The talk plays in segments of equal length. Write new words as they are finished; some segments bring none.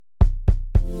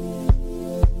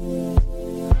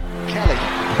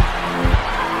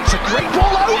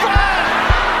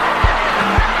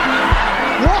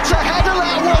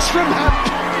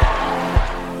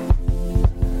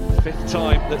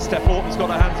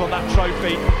on that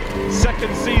trophy.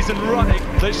 Second season running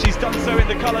that she's done so in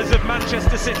the colours of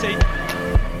Manchester City.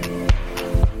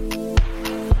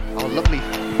 Oh, lovely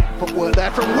footwork there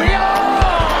from Weir!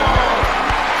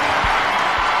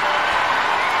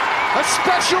 A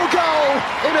special goal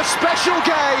in a special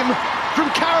game from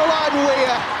Caroline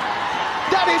Weir.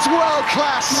 That is world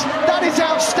class. That is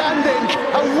outstanding.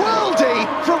 A worldie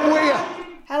from Weir.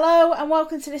 Hello and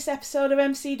welcome to this episode of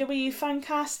MCW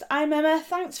Fancast. I'm Emma,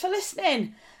 thanks for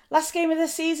listening. Last game of the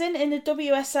season in the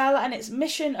WSL and it's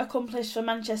mission accomplished for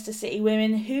Manchester City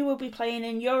women, who will be playing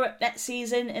in Europe next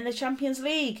season in the Champions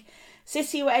League.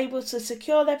 City were able to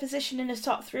secure their position in the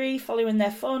top three following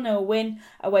their 4-0 win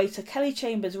away to Kelly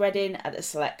Chambers Reading at the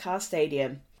Select Car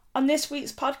Stadium. On this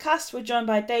week's podcast, we're joined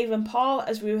by Dave and Paul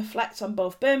as we reflect on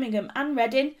both Birmingham and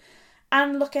Reading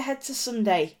and look ahead to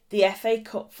Sunday, the FA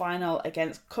Cup final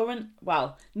against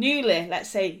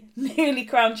newly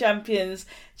crowned champions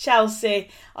Chelsea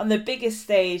on the biggest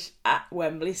stage at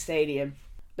Wembley Stadium.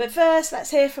 But first,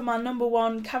 let's hear from our number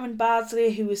one, Karen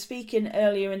Bardsley, who was speaking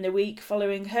earlier in the week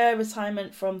following her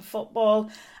retirement from football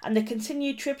and the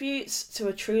continued tributes to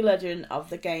a true legend of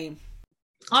the game.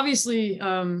 Obviously,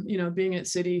 being at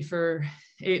City for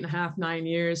 8.5, 9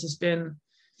 years has been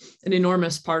an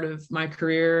enormous part of my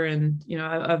career. And,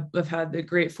 I've had the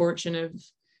great fortune of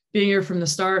being here from the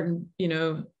start and,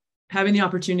 having the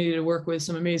opportunity to work with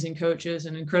some amazing coaches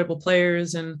and incredible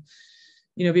players and,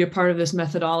 be a part of this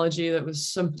methodology that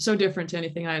was so different to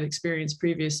anything I had experienced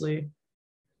previously.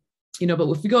 But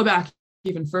if we go back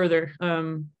even further,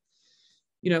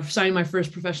 signing my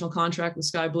first professional contract with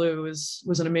Sky Blue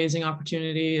was an amazing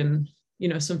opportunity and,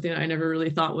 something I never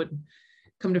really thought would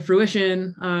come to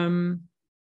fruition.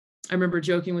 I remember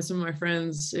joking with some of my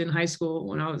friends in high school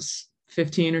when I was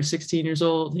 15 or 16 years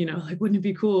old, wouldn't it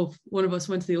be cool if one of us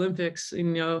went to the Olympics,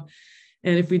 and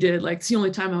if we did, it's the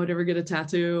only time I would ever get a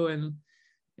tattoo. And,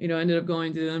 ended up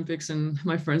going to the Olympics, and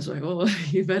my friends were like, oh,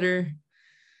 you better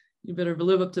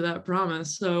live up to that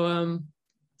promise. So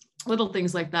little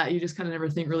things like that, you just kind of never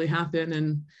think really happen.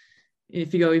 And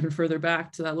if you go even further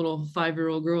back to that little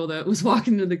 5-year-old girl that was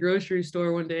walking into the grocery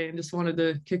store one day and just wanted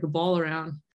to kick a ball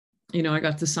around, I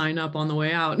got to sign up on the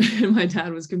way out, and my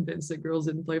dad was convinced that girls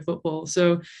didn't play football.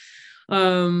 So,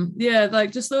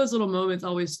 just those little moments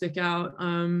always stick out.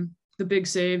 The big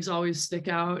saves always stick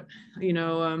out.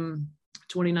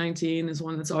 2019 is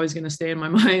one that's always going to stay in my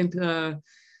mind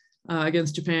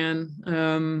against Japan.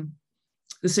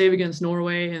 The save against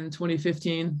Norway in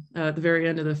 2015 at the very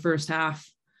end of the first half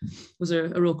was a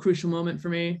real crucial moment for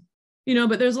me.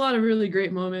 But there's a lot of really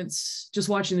great moments just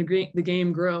watching the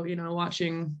game grow,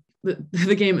 watching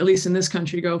the game, at least in this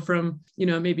country, go from,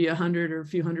 maybe 100 or a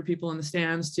few hundred people in the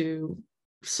stands to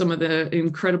some of the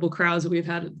incredible crowds that we've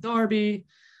had at Derby,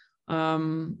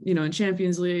 in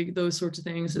Champions League, those sorts of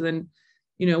things. And then,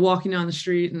 walking down the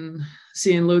street and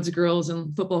seeing loads of girls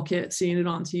in football kits, seeing it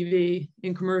on TV,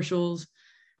 in commercials,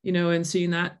 and seeing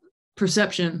that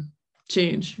perception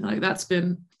change. That's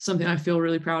been something I feel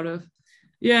really proud of.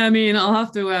 Yeah, I'll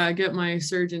have to get my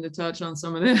surgeon to touch on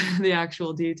some of the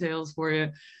actual details for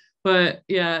you. But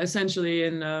yeah, essentially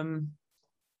in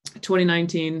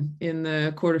 2019 in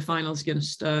the quarterfinals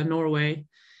against Norway,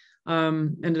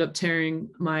 ended up tearing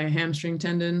my hamstring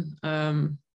tendon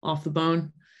off the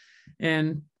bone.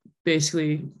 And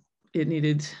basically it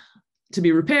needed to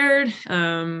be repaired.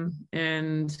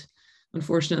 And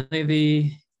unfortunately,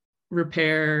 the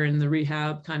repair and the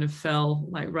rehab kind of fell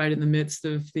right in the midst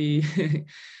of the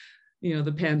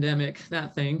the pandemic,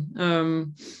 that thing,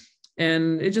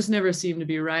 and it just never seemed to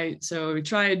be right. So we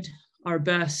tried our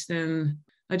best and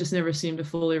I just never seemed to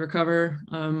fully recover.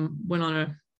 Went on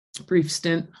a brief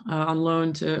stint on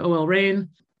loan to OL Reign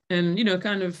and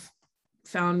kind of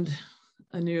found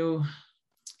a new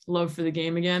love for the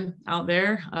game again out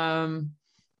there.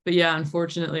 But yeah,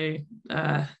 unfortunately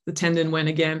the tendon went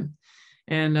again.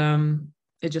 And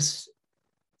it just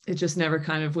never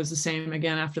kind of was the same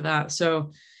again after that.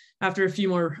 So after a few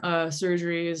more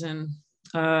surgeries and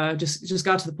just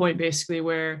got to the point basically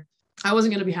where I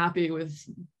wasn't going to be happy with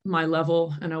my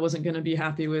level, and I wasn't going to be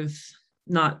happy with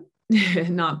not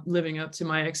living up to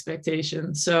my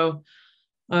expectations. So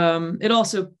it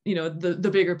also, the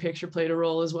bigger picture played a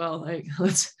role as well.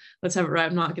 Let's have it right.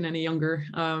 I'm not getting any younger.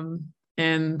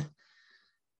 And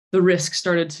the risk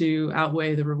started to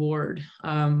outweigh the reward,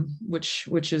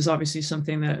 which is obviously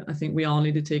something that I think we all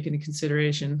need to take into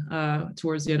consideration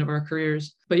towards the end of our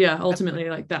careers. But yeah, ultimately,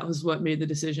 that was what made the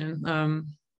decision.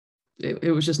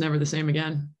 It was just never the same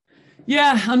again.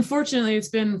 Yeah, unfortunately, it's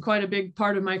been quite a big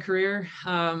part of my career.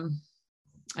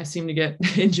 I seem to get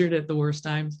injured at the worst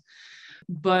times,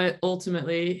 but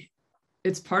ultimately,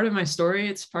 it's part of my story.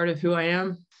 It's part of who I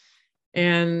am.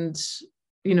 And,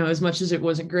 you know, as much as it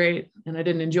wasn't great and I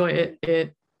didn't enjoy it,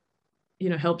 it, you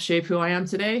know, helped shape who I am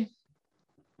today.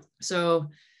 So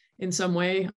in some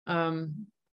way,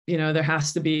 you know, there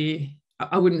has to be,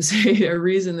 I wouldn't say a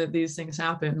reason that these things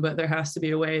happen, but there has to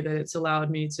be a way that it's allowed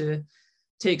me to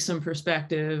take some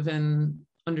perspective and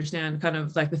understand kind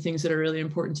of like the things that are really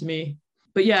important to me.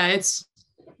 But yeah, it's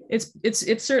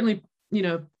certainly, you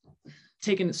know,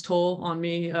 taken its toll on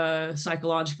me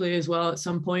psychologically as well at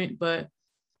some point, but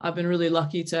I've been really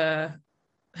lucky to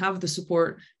have the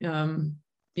support, you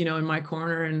know, in my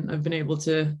corner, and I've been able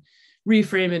to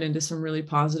reframe it into some really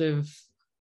positive,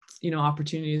 you know,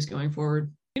 opportunities going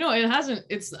forward. You know,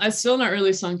 it's still not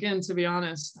really sunk in, to be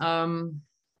honest.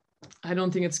 I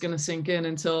don't think it's going to sink in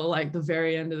until like the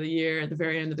very end of the year, at the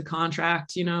very end of the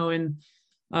contract, you know, and,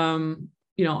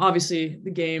 you know, obviously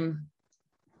the game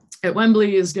at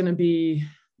Wembley is going to be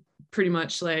pretty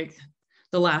much like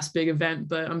the last big event,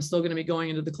 but I'm still going to be going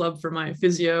into the club for my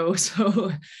physio.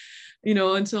 So, you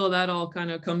know, until that all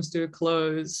kind of comes to a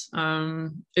close,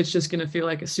 it's just going to feel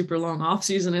like a super long off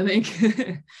season, I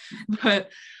think.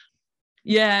 But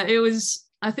yeah, it was,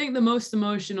 I think the most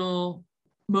emotional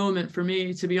moment for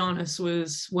me, to be honest,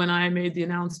 was when I made the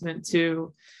announcement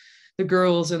to the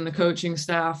girls and the coaching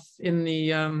staff in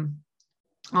the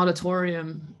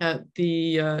auditorium at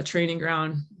the training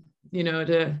ground, you know,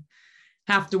 to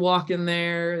have to walk in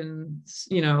there and,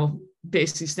 you know,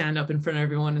 basically stand up in front of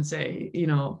everyone and say, you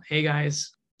know, hey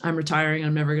guys, I'm retiring.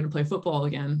 I'm never going to play football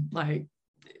again. Like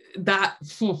that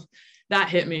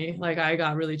hit me. Like I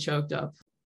got really choked up,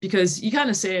 because you kind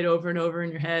of say it over and over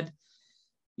in your head.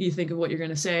 You think of what you're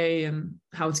going to say and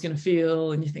how it's going to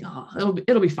feel, and you think, oh,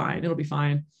 it'll be fine. It'll be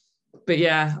fine. But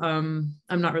yeah, I'm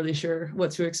not really sure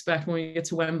what to expect when we get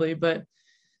to Wembley. But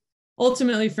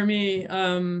ultimately for me,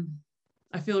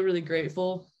 I feel really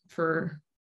grateful for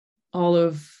all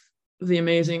of the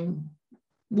amazing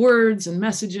words and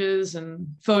messages and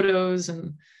photos,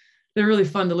 and they're really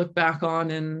fun to look back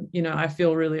on. And, you know, I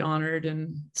feel really honored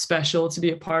and special to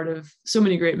be a part of so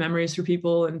many great memories for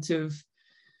people, and to have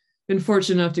been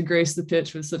fortunate enough to grace the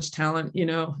pitch with such talent, you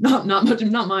know, not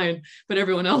mine, but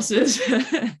everyone else's.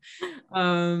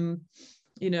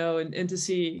 You know, and to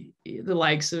see the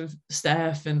likes of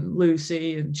Steph and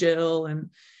Lucy and Jill and,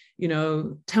 you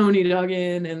know, Tony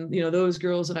Duggan and, you know, those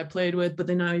girls that I played with. But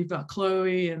then now you've got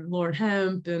Chloe and Lauren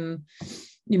Hemp and,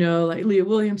 you know, like Leah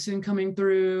Williamson coming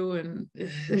through, and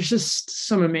there's just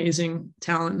some amazing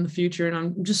talent in the future. And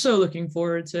I'm just so looking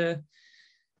forward to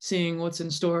seeing what's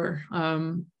in store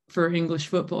for English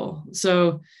football.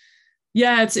 So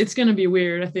yeah, it's going to be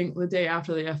weird. I think the day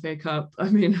after the FA Cup, I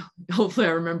mean, hopefully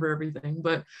I remember everything,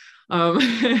 but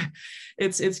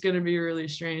it's going to be really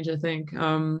strange. I think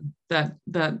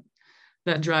that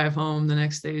drive home the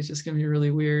next day is just going to be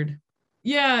really weird.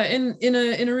 Yeah, in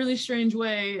a really strange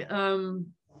way,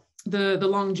 the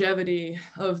longevity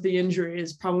of the injury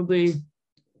has probably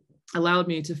allowed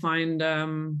me to find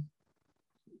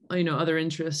you know, other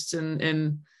interests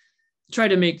and try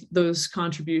to make those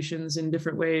contributions in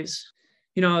different ways.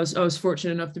 You know, I was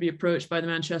fortunate enough to be approached by the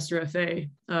Manchester FA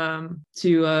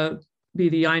to be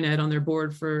the INED on their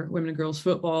board for women and girls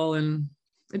football, and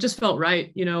it just felt right.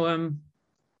 You know,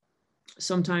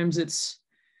 sometimes it's,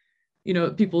 you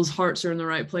know, people's hearts are in the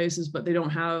right places, but they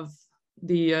don't have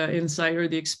the insight or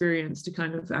the experience to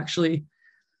kind of actually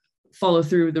follow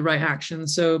through the right action.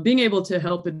 So being able to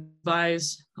help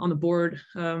advise on the board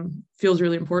feels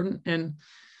really important, and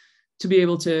to be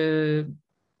able to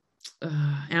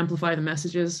amplify the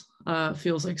messages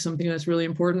feels like something that's really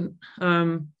important.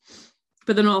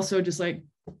 But then also just like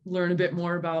learn a bit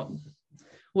more about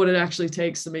what it actually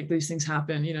takes to make these things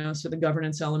happen, you know, so the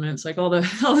governance elements, like all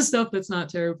the stuff that's not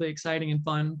terribly exciting and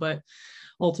fun, but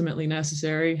ultimately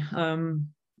necessary.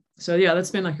 So yeah,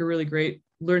 that's been like a really great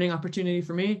learning opportunity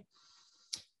for me.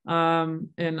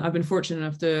 And I've been fortunate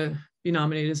enough to be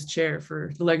nominated as a chair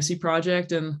for the Legacy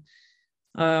Project. And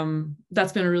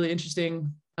that's been a really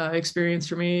interesting experience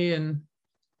for me. And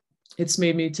it's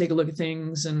made me take a look at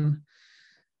things and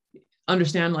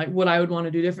understand like what I would want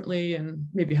to do differently and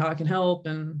maybe how I can help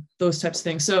and those types of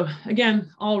things. So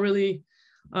again, all really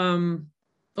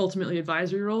ultimately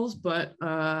advisory roles, but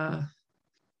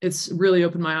it's really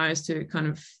opened my eyes to kind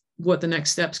of what the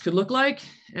next steps could look like,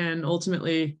 and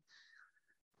ultimately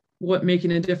what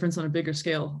making a difference on a bigger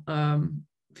scale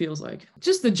feels like.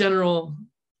 Just the general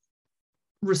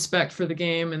respect for the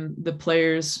game and the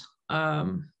players.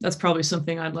 That's probably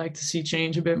something I'd like to see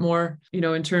change a bit more, you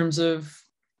know, in terms of,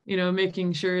 you know,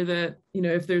 making sure that, you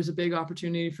know, if there's a big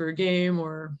opportunity for a game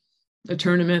or a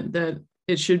tournament, that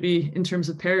it should be in terms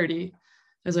of parity,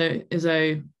 as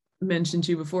I mentioned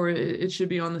to you before, it should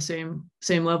be on the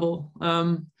same level.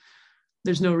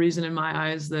 There's no reason in my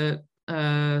eyes that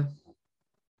a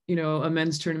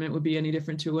men's tournament would be any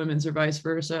different to a women's or vice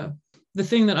versa. The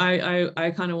thing that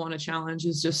I kind of want to challenge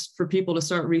is just for people to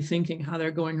start rethinking how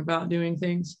they're going about doing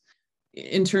things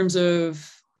in terms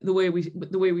of the way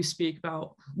we speak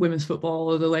about women's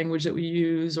football, or the language that we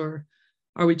use, or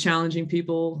are we challenging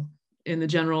people in the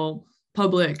general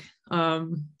public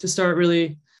to start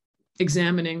really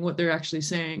examining what they're actually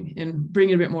saying and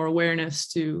bringing a bit more awareness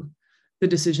to the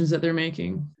decisions that they're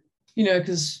making.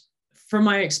 Because from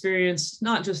my experience,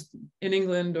 not just in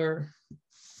England or,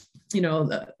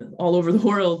 all over the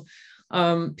world,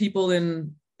 people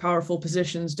in powerful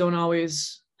positions don't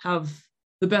always have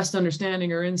the best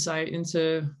understanding or insight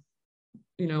into,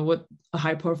 what a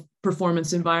high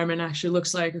performance environment actually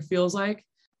looks like or feels like.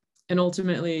 And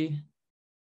ultimately,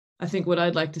 I think what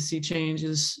I'd like to see change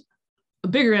is a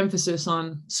bigger emphasis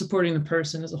on supporting the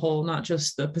person as a whole, not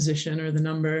just the position or the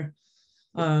number.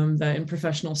 That in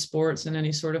professional sports and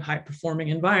any sort of high performing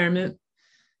environment,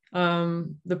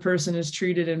 the person is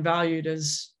treated and valued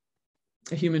as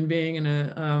a human being,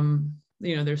 and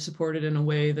they're supported in a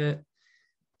way that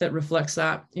reflects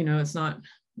that. It's not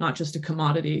just a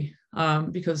commodity,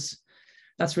 because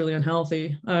that's really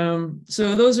unhealthy.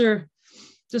 So those are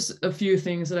just a few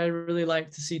things that I really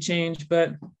like to see change.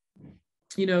 But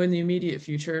in the immediate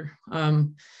future,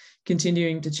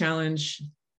 continuing to challenge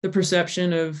the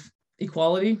perception of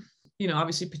equality,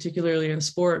 obviously particularly in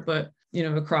sport, but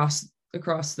across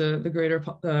the greater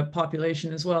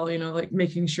population as well. Like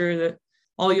making sure that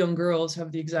all young girls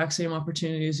have the exact same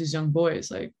opportunities as young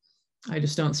boys. Like, I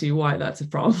just don't see why that's a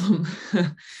problem.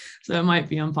 So it might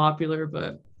be unpopular,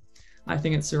 but I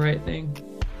think it's the right thing.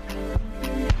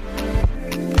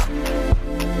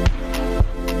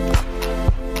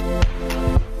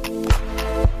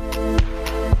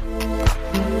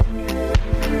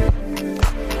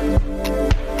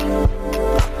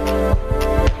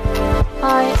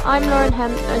 I'm Lauren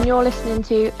Hemp and you're listening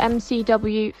to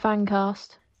MCW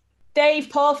Fancast. Dave,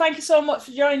 Paul, thank you so much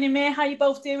for joining me. How are you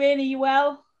both doing? Are you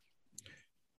well?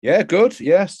 Yeah, good.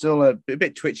 Yeah, still a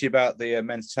bit twitchy about the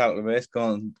men's title race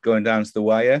going down to the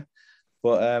wire,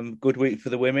 but good week for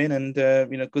the women, and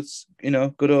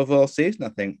good overall season, I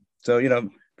think. So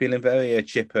feeling very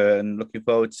chipper and looking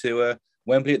forward to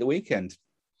Wembley at the weekend.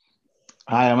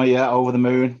 Hi, Emma. Over the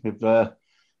moon. We've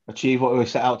achieved what we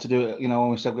set out to do. When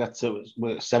we said we had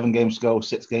 7 games to go,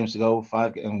 6 games to go,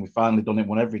 5, and we finally done it.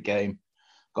 Won every game,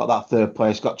 got that 3rd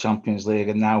place, got Champions League,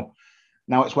 and now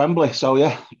it's Wembley. So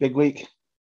yeah, big week.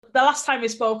 The last time we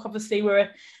spoke, obviously, we were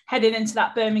heading into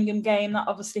that Birmingham game that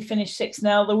obviously finished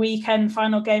 6-0, the weekend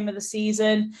final game of the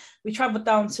season. We travelled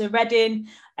down to Reading,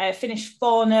 finished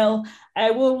 4-0.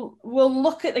 We'll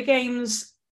look at the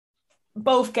games,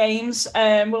 both games.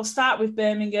 We'll start with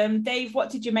Birmingham. Dave,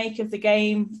 what did you make of the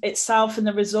game itself and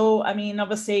the result? I mean,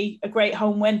 obviously, a great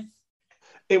home win.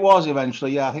 It was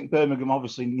eventually, yeah. I think Birmingham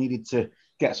obviously needed to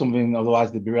get something,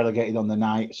 otherwise they'd be relegated on the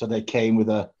night. So they came with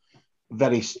a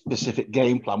very specific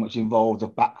game plan, which involved a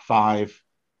back 5.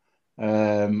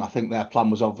 I think their plan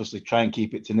was obviously try and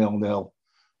keep it to 0-0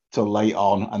 till late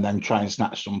on, and then try and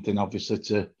snatch something, obviously,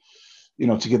 to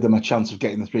give them a chance of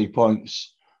getting the 3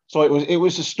 points. So it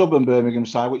was a stubborn Birmingham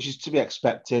side, which is to be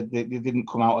expected. They didn't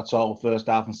come out at all first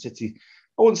half, and City,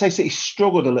 I wouldn't say City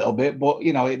struggled a little bit, but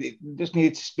it just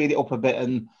needed to speed it up a bit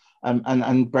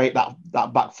and break that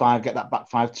back 5, get that back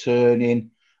 5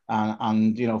 turning.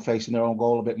 And facing their own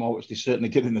goal a bit more, which they certainly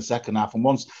did in the second half. And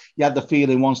once you had the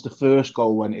feeling, once the first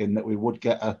goal went in, that we would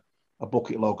get a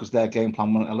bucket load, because their game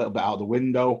plan went a little bit out of the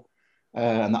window,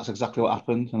 and that's exactly what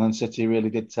happened. And then City really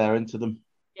did tear into them.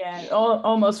 Yeah,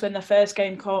 almost when the first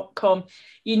game come,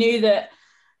 you knew that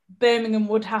Birmingham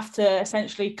would have to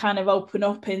essentially kind of open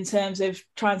up in terms of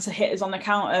trying to hit us on the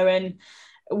counter, and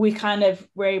we kind of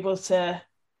were able to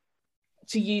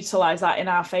utilise that in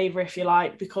our favour, if you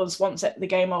like, because once the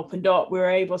game opened up, we were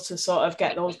able to sort of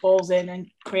get those balls in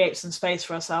and create some space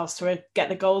for ourselves to get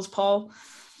the goals, Paul.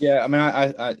 Yeah, I mean,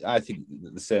 I think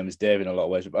the same as Dave in a lot of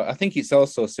ways, but I think it's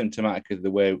also symptomatic of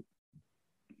the way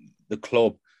the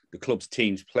club's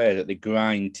teams play, that they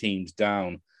grind teams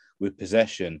down with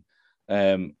possession.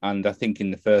 And I think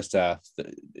in the first half,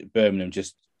 Birmingham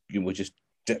were just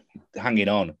hanging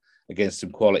on against some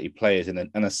quality players and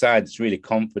a side that's really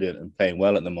confident and playing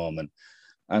well at the moment.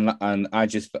 And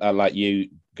I like you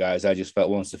guys, I just felt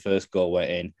once the first goal went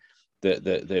in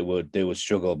that they would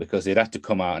struggle, because they'd have to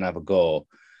come out and have a go.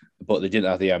 but they didn't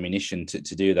have the ammunition to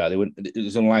do that. It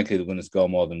was unlikely they were going to score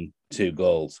more than 2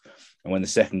 goals. And when the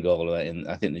second goal went in,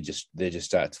 I think they just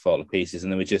started to fall to pieces,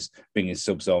 and they were just bringing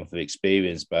subs on for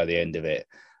experience by the end of it.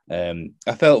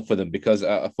 I felt for them because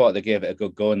I thought they gave it a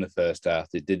good go in the first half.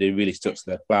 They really stuck to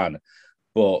their plan,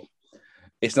 but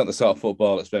it's not the sort of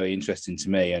football that's very interesting to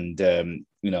me. And,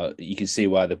 you can see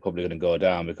why they're probably going to go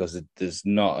down, because there's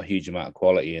not a huge amount of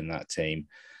quality in that team.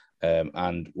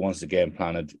 And once the game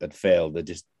plan had failed, they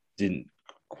just didn't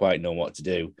quite know what to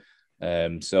do.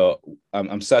 So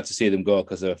I'm sad to see them go,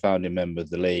 because they're a founding member of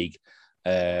the league.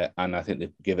 And I think they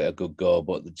give it a good go,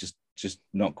 but they're just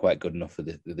not quite good enough for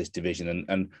this division.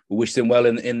 And we wish them well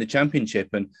in the championship,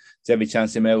 and there's every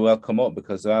chance they may well come up,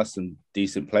 because there are some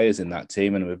decent players in that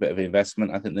team, and with a bit of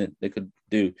investment, I think they could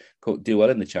do well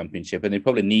in the championship, and they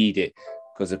probably need it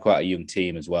because they're quite a young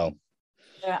team as well.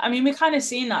 Yeah, I mean, we've kind of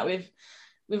seen that with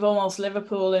almost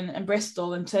Liverpool and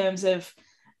Bristol, in terms of,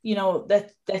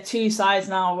 they're two sides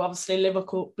now. Obviously,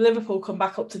 Liverpool come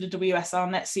back up to the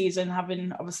WSL next season,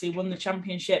 having obviously won the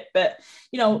championship. But,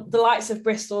 the likes of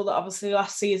Bristol that obviously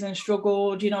last season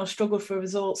struggled for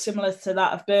results similar to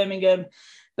that of Birmingham,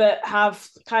 but have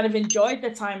kind of enjoyed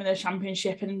their time in the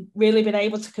championship and really been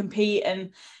able to compete.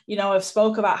 And, I've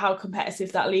spoke about how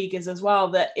competitive that league is as well,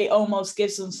 that it almost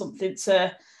gives them something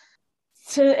for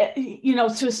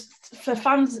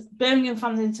fans, Birmingham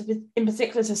fans in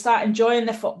particular, to start enjoying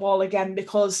their football again,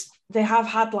 because they have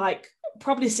had,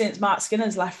 probably since Mark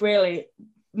Skinner's left, really,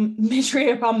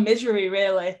 misery upon misery,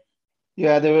 really.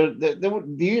 Yeah,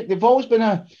 they've always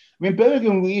been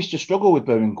Birmingham, we used to struggle with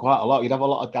Birmingham quite a lot. You'd have a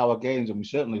lot of dour games, and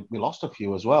we lost a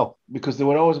few as well, because they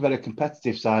were always a very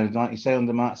competitive side. Like you say,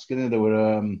 under Mark Skinner,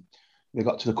 they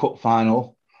got to the cup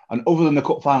final. And other than the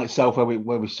cup final itself, where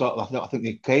we sort of, I think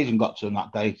the occasion got to them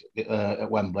that day at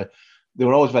Wembley, they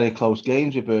were always very close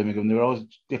games with Birmingham. They were always a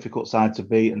difficult side to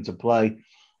beat and to play. I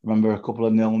remember a couple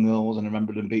of 0-0s, and I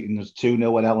remember them beating us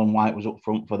 2-0 when Ellen White was up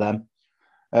front for them.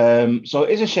 So it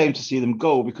is a shame to see them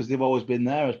go, because they've always been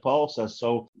there, as Paul says.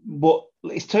 But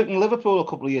it's taken Liverpool a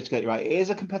couple of years to get it right. It is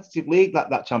a competitive league,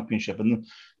 that championship. And,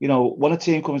 when a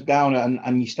team comes down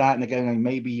and you're starting again, and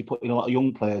maybe you're putting a lot of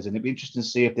young players in, it'd be interesting to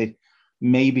see if they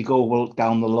maybe go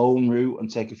down the loan route and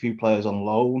take a few players on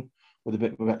loan with a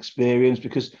bit of experience,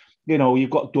 because, you've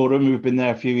got Durham, who've been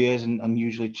there a few years and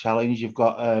usually challenge. You've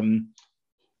got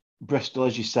Bristol,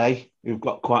 as you say, who've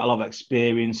got quite a lot of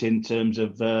experience in terms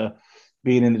of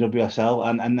being in the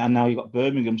WSL, and now you've got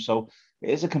Birmingham. So it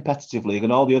is a competitive league,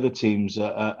 and all the other teams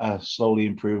are slowly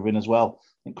improving as well.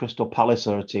 I think Crystal Palace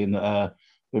are a team that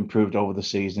improved over the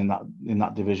season in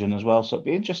that division as well. So it'd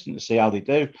be interesting to see how they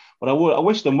do. But I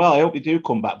wish them well. I hope they do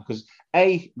come back, because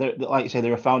A, like you say,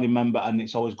 they're a founding member, and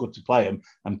it's always good to play them.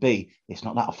 And B, it's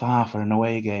not that far for an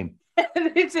away game.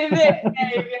 It's a bit,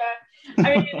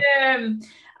 yeah.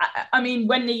 I mean,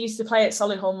 when they used to play at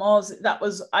Solihull Moors,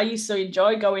 I used to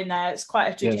enjoy going there. It's quite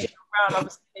a traditional ground.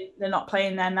 Obviously, they're not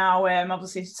playing there now.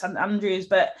 Obviously, St Andrews,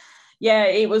 but yeah,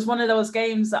 it was one of those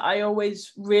games that I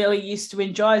always really used to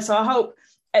enjoy. So I hope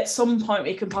at some point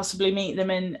we can possibly meet them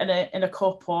in a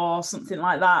cup or something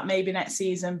like that, maybe next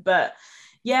season. But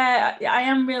yeah, I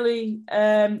am really,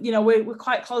 we're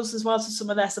quite close as well to some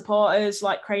of their supporters,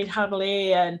 like Craig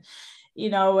Hadley and,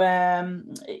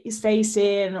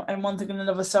 Stacey and one thing and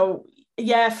another. So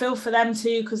yeah, I feel for them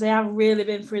too, because they have really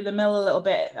been through the mill a little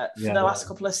bit for the last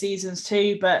couple of seasons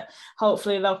too. But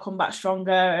hopefully they'll come back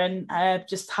stronger and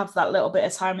just have that little bit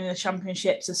of time in the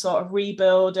championship to sort of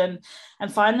rebuild and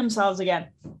find themselves again.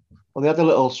 Well, they had a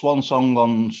little swan song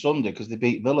on Sunday because they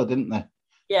beat Villa, didn't they?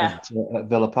 Yeah. At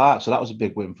Villa Park. So that was a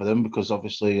big win for them, because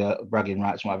obviously bragging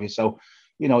rights and what have you. So,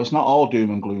 it's not all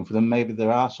doom and gloom for them. Maybe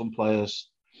there are some players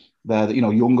there that,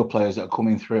 younger players that are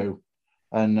coming through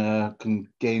and can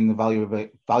gain the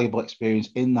valuable experience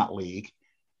in that league,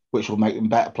 which will make them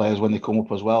better players when they come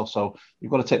up as well. So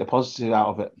you've got to take the positive out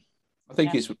of it. I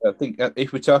think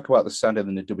if we talk about the standard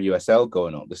in the WSL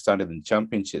going up, the standard in the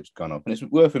Championship's gone up, and it's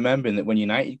worth remembering that when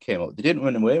United came up, they didn't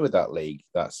run away with that league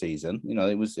that season.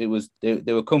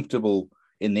 They were comfortable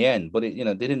in the end, but they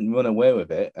didn't run away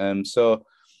with it. So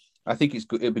I think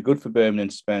it'd be good for Birmingham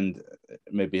to spend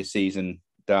maybe a season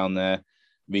down there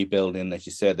rebuilding, as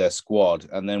you said, their squad,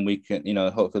 and then we can,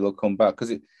 hopefully they'll come back,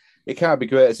 because it can't be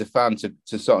great as a fan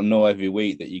to sort of know every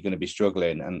week that you're going to be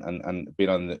struggling and being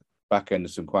on the back end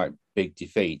of some quite big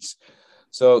defeats.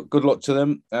 So good luck to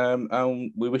them,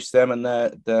 and we wish them and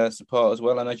their support as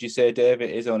well. And as you say, Dave,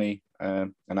 it is only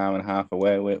an hour and a half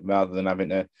away, rather than having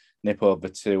to nip over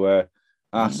to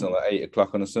Arsenal at 8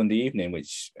 o'clock on a Sunday evening,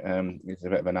 which is a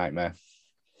bit of a nightmare.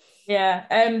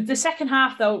 Yeah, the second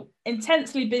half, though,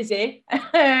 intensely busy.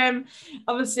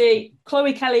 Obviously,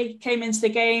 Chloe Kelly came into the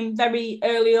game very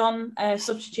early on,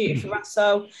 substituted for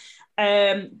Rasso.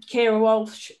 Kira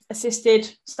Walsh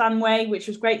assisted Stanway, which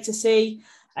was great to see.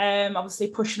 Obviously,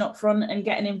 pushing up front and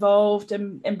getting involved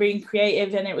and being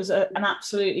creative. And it was an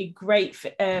absolutely great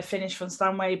finish from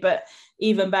Stanway. But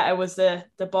even better was the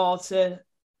ball to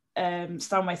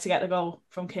Stanway to get the goal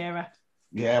from Kira.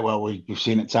 Yeah, well, we've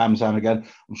seen it time and time again.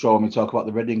 I'm sure when we talk about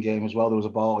the Reading game as well, there was a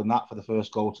ball in that for the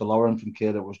first goal to Lauren from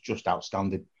Kira that was just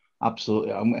outstanding.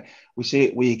 Absolutely. And we see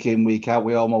it week in, week out.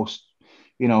 We almost,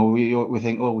 we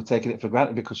think, oh, we're taking it for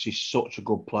granted because she's such a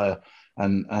good player.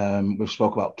 And we've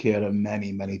spoke about Kira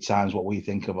many, many times, what we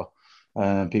think of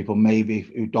her. People maybe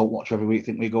who don't watch her every week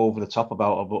think we go over the top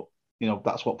about her, but,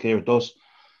 that's what Kira does.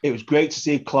 It was great to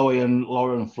see Chloe and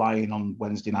Lauren flying on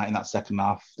Wednesday night in that second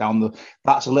half.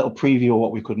 That's a little preview of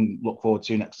what we couldn't look forward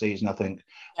to next season, I think.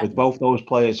 Yeah. With both those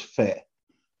players fit,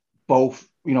 both,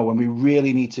 when we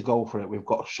really need to go for it, we've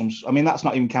got some. I mean, that's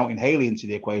not even counting Hayley into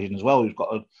the equation as well. We've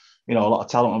got a lot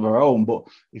of talent of our own. But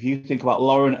if you think about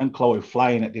Lauren and Chloe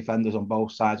flying at defenders on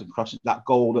both sides and crossing that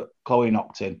goal that Chloe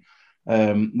knocked in,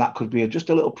 that could be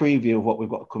just a little preview of what we've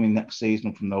got coming next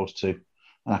season from those two.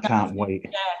 And I can't wait.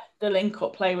 Yeah, the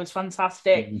link-up play was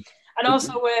fantastic. Mm-hmm. And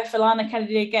also for Alana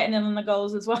Kennedy getting in on the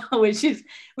goals as well, which is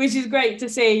great to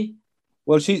see.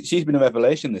 Well, she's been a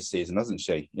revelation this season, hasn't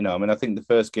she? I think the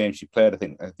first game she played, I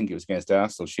think it was against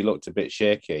Arsenal, she looked a bit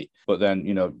shaky. But then,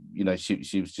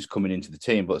 she was just coming into the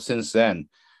team. But since then,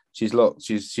 she's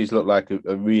looked like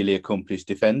a really accomplished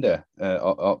defender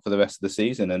for the rest of the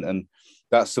season. And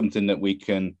that's something that we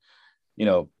can,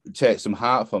 take some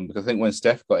heart from, because I think when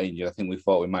Steph got injured, I think we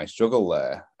thought we might struggle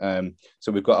there.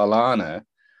 So we've got Alana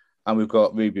and we've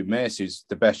got Ruby Mace, who's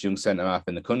the best young centre-half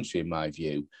in the country, in my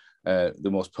view,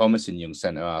 the most promising young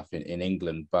centre-half in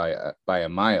England by a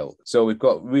mile. So we've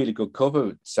got really good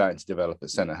cover starting to develop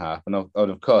at centre-half. And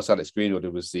of course, Alex Greenwood,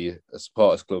 who was the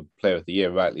Supporters Club Player of the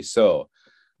Year, rightly so,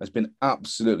 has been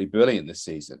absolutely brilliant this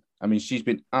season. I mean, she's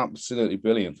been absolutely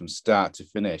brilliant from start to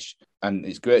finish. And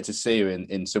it's great to see her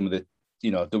in some of the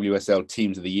WSL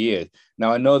teams of the year.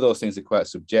 Now, I know those things are quite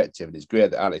subjective, and it's great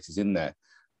that Alex is in there,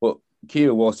 but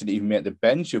Kira Walsh didn't even make the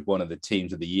bench of one of the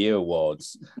teams of the year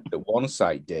awards that one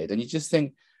site did. And you just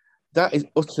think that is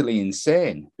utterly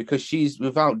insane, because she's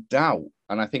without doubt,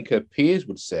 and I think her peers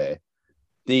would say,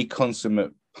 the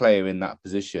consummate player in that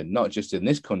position, not just in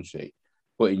this country,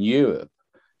 but in Europe.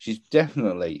 She's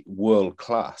definitely world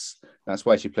class. That's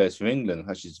why she plays for England.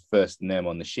 She's the first name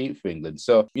on the sheet for England.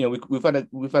 So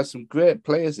we've had some great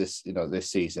players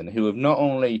this season who have not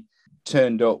only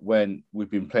turned up when we've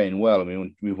been playing well. I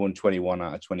mean, we've won 21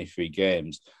 out of 23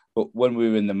 games, but when we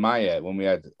were in the mire, when we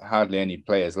had hardly any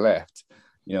players left,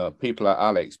 people like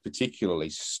Alex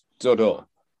particularly stood up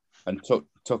and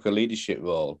took a leadership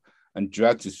role and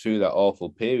dragged us through that awful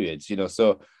period.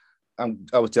 So.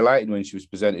 I was delighted when she was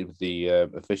presented with the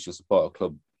official Supporter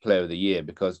Club Player of the Year,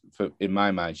 because in my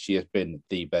mind, she has been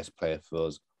the best player for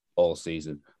us all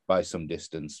season by some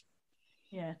distance.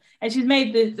 Yeah, and she's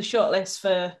made the shortlist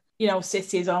for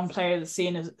City's own Player of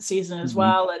the season as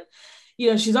well,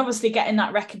 and she's obviously getting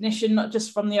that recognition not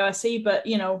just from the OSC but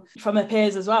from her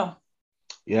peers as well.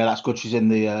 Yeah, that's good. She's in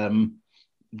the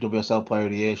WSL Player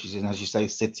of the Year. She's in, as you say,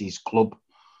 City's club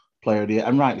Player of the Year,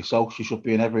 and rightly so. She should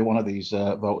be in every one of these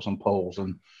votes and polls,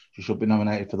 and she should be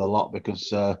nominated for the lot,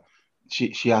 because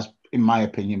she has, in my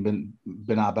opinion,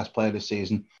 been our best player this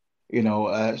season.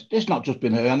 It's not just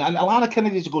been her, and Alana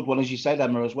Kennedy's a good one, as you said,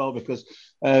 Emma, as well, because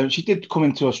she did come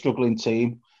into a struggling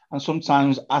team, and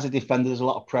sometimes as a defender, there's a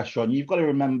lot of pressure on you. You've got to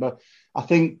remember, I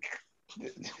think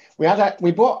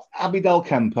we bought Abby Del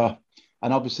Kemper,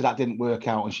 and obviously that didn't work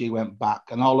out, and she went back,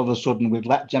 and all of a sudden we'd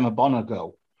let Gemma Bonner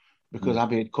go, because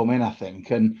Abby had come in, I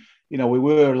think. And, we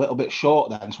were a little bit short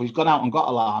then. So he's gone out and got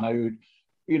Alana,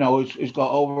 who's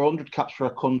got over 100 caps for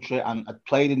her country and had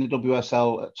played in the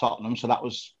WSL at Tottenham. So that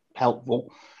was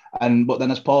helpful. But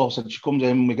then, as Paul said, she comes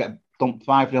in, we get dumped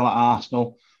 5-0 at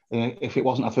Arsenal. If it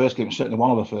wasn't her first game, it's certainly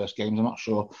one of her first games, I'm not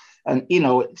sure. And,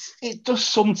 it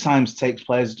just sometimes takes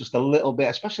players just a little bit,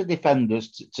 especially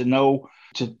defenders, to know,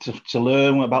 to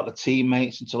learn about the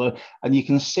teammates and to learn. And you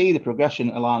can see the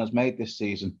progression Alana's made this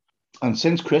season. And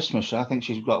since Christmas, I think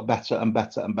she's got better and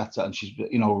better and better. And she's,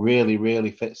 really,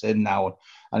 really fits in now.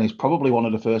 And he's probably one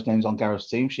of the first names on Gareth's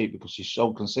team sheet, because she's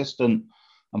so consistent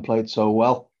and played so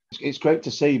well. It's great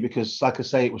to see, because, like I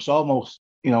say, it was almost,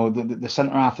 the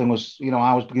centre-half thing was,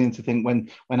 I was beginning to think when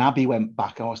Abby went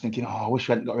back, I was thinking, I wish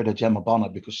we hadn't got rid of Gemma Bonner,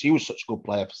 because she was such a good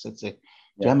player for City.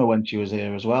 Yeah. Gemma when she was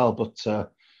here as well. But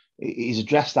he's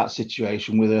addressed that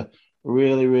situation with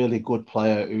really, really good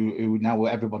player who now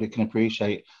everybody can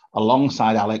appreciate,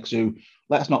 alongside Alex, who,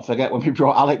 let's not forget, when we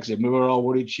brought Alex in, we were all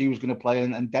worried she was going to play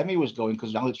and Demi was going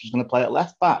because Alex was going to play at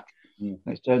left back. And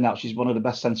it's turned out she's one of the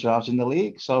best centre halves in the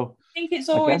league. So I think it's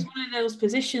always one of those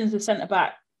positions, the centre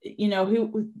back,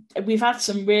 who we've had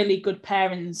some really good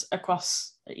pairings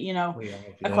across,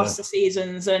 across the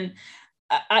seasons. And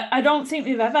I don't think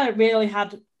we've ever really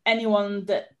had anyone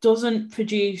that doesn't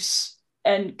produce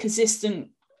and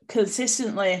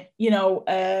consistently,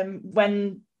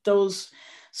 when those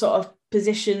sort of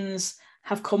positions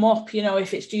have come up,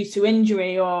 if it's due to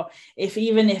injury or if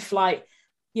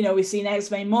we've seen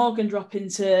Esme Morgan drop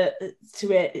into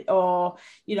it, or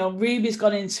Ruby's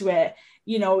gone into it.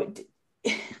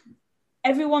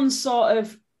 Everyone's sort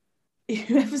of,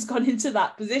 whoever's gone into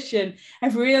that position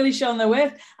have really shown their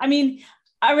worth. I mean,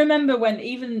 I remember when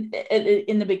even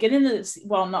in the beginning of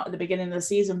not at the beginning of the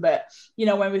season, but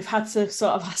when we've had to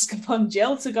sort of ask upon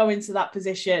Jill to go into that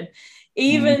position,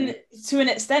 even to an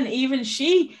extent, even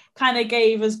she kind of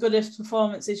gave as good a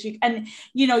performance as she, and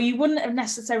you wouldn't have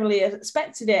necessarily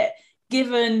expected it,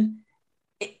 given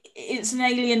it's an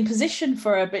alien position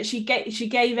for her, but she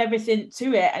gave everything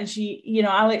to it, and she,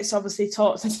 Alex obviously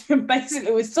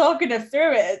basically was talking her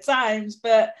through it at times,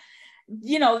 but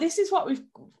this is what we've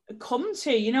come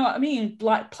to, you know what I mean?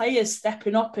 Like players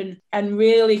stepping up and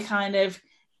really kind of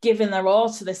giving their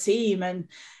all to the team. And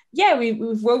yeah,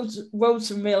 we've rode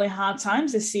some really hard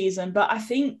times this season, but I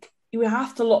think we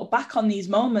have to look back on these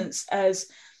moments as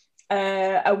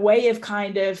a way of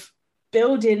kind of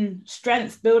building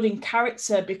strength, building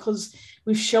character, because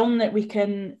we've shown that we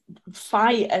can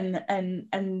fight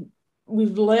and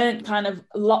we've learned kind of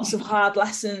lots of hard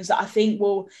lessons that I think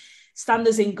will stand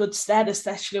us in good stead,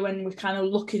 especially when we kind of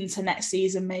look into next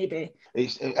season. Maybe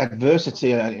it's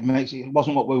adversity, and it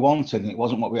wasn't what we wanted, and it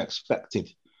wasn't what we expected,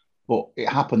 but it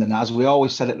happened. And as we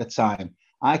always said at the time,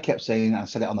 I kept saying, I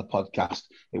said it on the podcast,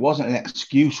 it wasn't an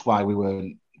excuse why we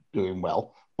weren't doing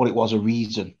well, but it was a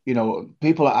reason.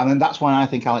 People, and that's why I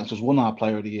think Alex was won our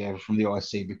Player of the Year from the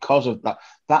OSC, because of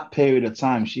that period of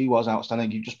time. She was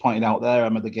outstanding. You just pointed out there, I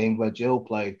remember the games where Jill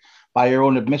played. By her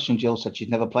own admission, Jill said she'd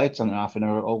never played centre half in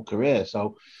her whole career.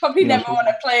 So probably never want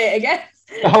to play it again.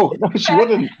 No, she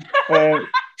wouldn't.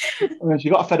 She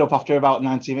got fed up after about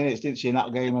 90 minutes, didn't she, in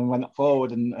that game, and went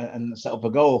forward and set up a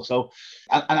goal. So,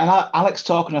 and Alex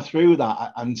talking her through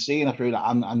that and seeing her through that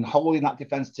and holding that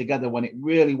defence together when it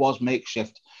really was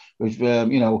makeshift, with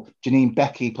Janine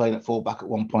Becky playing at fullback at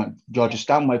one point, Georgia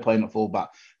Stanway playing at fullback,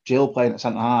 Jill playing at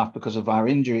centre half because of our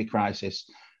injury crisis.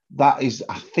 I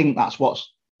think that's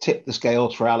what's tipped the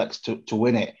scales for Alex to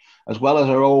win it, as well as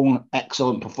her own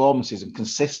excellent performances and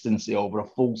consistency over a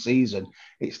full season.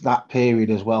 It's that period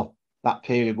as well, that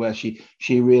period where she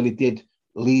really did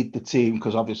lead the team,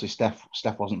 because obviously Steph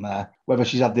wasn't there. Whether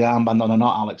she's had the armband on or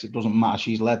not, Alex, it doesn't matter.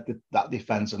 She's led that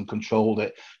defence and controlled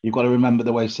it. You've got to remember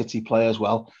the way City play as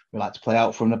well. We like to play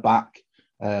out from the back,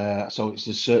 so it's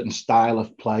a certain style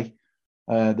of play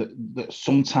that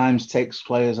sometimes takes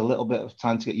players a little bit of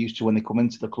time to get used to when they come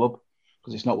into the club,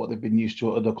 because it's not what they've been used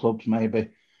to at other clubs maybe.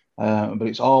 But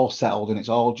it's all settled and it's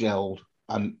all gelled,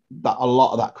 and that a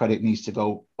lot of that credit needs to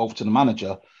go both to the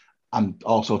manager and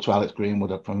also to Alex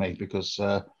Greenwood for me, because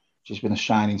she's been a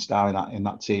shining star in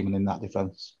that team and in that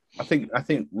defence. I think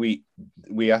we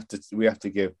have to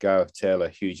give Gareth Taylor a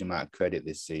huge amount of credit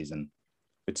this season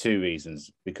for two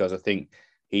reasons. Because I think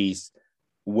he's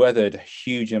weathered a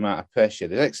huge amount of pressure.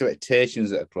 There's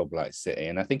expectations at a club like City,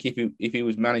 and I think if he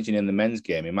was managing in the men's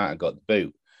game, he might have got the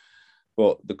boot.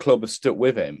 But the club has stuck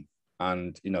with him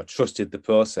and trusted the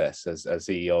process, as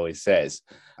he always says.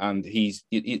 And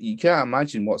you can't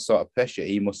imagine what sort of pressure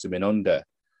he must have been under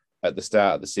at the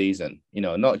start of the season.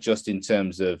 Not just in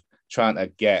terms of trying to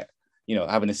get,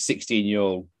 having a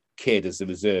 16-year-old kid as a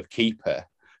reserve keeper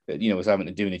that was having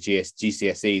to do in the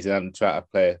GCSEs and having to try to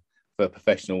play for a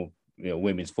professional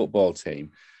women's football team,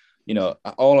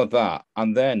 all of that,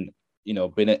 and then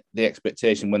been at the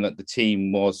expectation when the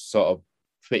team was sort of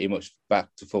pretty much back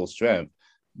to full strength,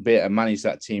 be able to manage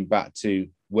that team back to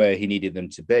where he needed them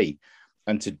to be,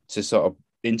 and to sort of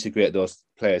integrate those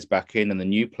players back in and the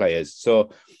new players.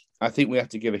 So I think we have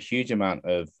to give a huge amount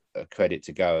of credit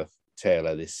to Gareth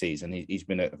Taylor this season. He's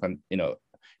been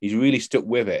he's really stuck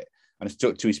with it and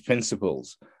stuck to his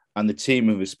principles. And the team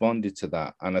have responded to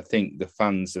that. And I think the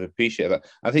fans have appreciated that.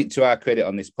 I think to our credit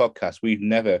on this podcast, we've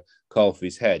never called for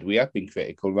his head. We have been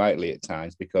critical, rightly at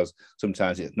times, because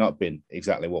sometimes it's not been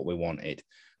exactly what we wanted.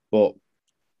 But,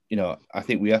 I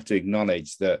think we have to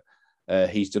acknowledge that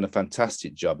he's done a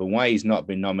fantastic job. And why he's not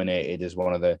been nominated as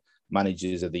one of the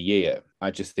managers of the year,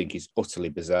 I just think is utterly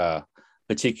bizarre,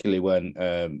 particularly when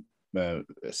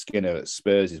Skinner at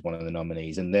Spurs is one of the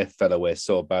nominees, and they fell away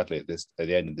so badly at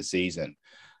the end of the season.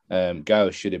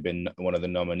 Gareth should have been one of the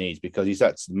nominees because he's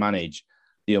had to manage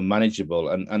the unmanageable,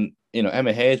 and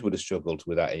Emma Hayes would have struggled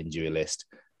with that injury list.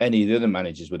 Any of the other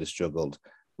managers would have struggled,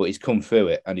 but he's come through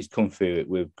it, and he's come through it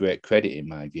with great credit, in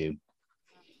my view.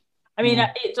 I mean,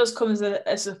 it does come as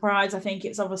a surprise. I think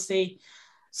it's obviously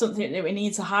something that we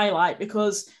need to highlight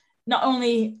because not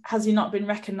only has he not been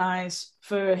recognised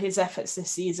for his efforts this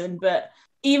season, but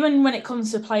even when it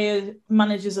comes to player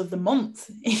managers of the month,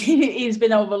 he's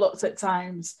been overlooked at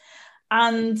times.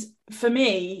 And for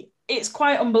me, it's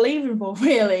quite unbelievable,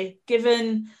 really,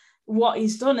 given what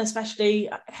he's done, especially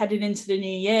heading into the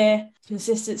new year,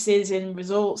 consistencies in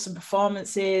results and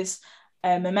performances,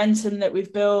 momentum that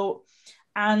we've built,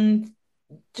 and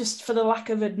just for the lack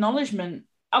of acknowledgement.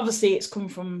 Obviously, it's come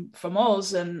from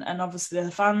us and obviously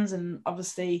the fans and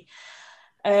obviously,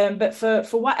 but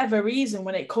for whatever reason,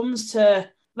 when it comes to,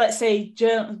 let's say,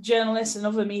 journalists and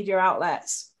other media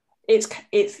outlets,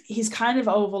 he's kind of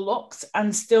overlooked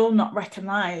and still not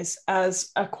recognised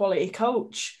as a quality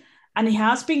coach. And he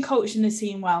has been coaching the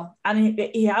team well, and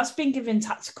he has been giving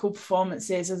tactical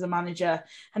performances as a manager,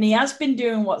 and he has been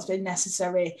doing what's been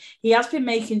necessary. He has been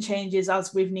making changes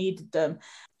as we've needed them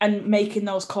and making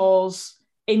those calls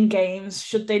in games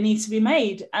should they need to be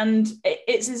made. And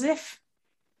it's as if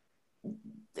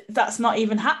that's not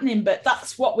even happening, but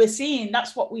that's what we're seeing.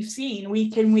 That's what we've seen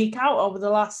week in, week out over the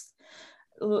last,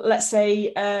 let's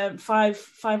say,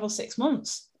 5 or 6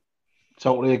 months.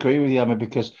 Totally agree with you, Emma,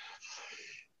 because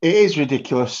it is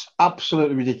ridiculous,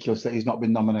 absolutely ridiculous that he's not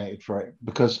been nominated for it.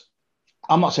 Because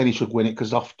I'm not saying he should win it,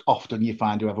 because often you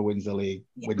find whoever wins the league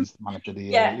wins the manager of the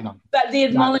year. Yeah, but the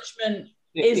acknowledgement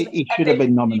is... He should have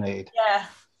been nominated. Yeah.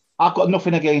 I've got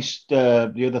nothing against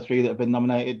the other three that have been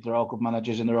nominated. They're all good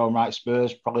managers in their own right.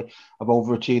 Spurs probably have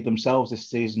overachieved themselves this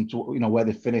season to, where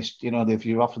they finished. If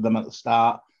you offered them at the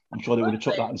start, I'm sure they would have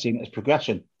took that and seen it as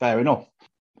progression. Fair enough.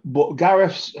 But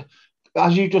Gareth,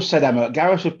 as you just said, Emma,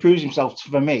 Gareth has proved himself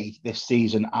for me this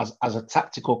season as a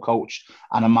tactical coach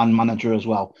and a man manager as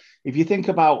well. If you think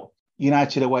about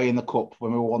United away in the Cup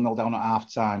when we were 1-0 down at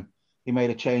half time, he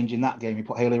made a change in that game. He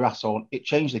put Haley Rass on. It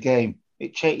changed the game.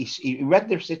 He read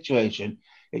the situation.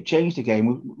 It changed the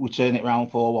game. We turned it around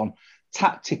 4-1.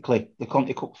 Tactically, the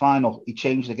Conti Cup final, he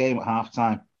changed the game at half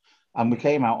time. And we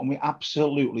came out and we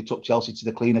absolutely took Chelsea to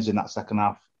the cleaners in that second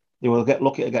half. They were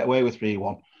lucky to get away with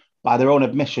 3-1. By their own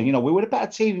admission, we were a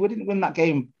better team. We didn't win that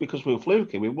game because we were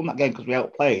fluky. We won that game because we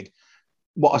outplayed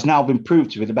what has now been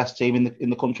proved to be the best team in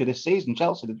the country this season.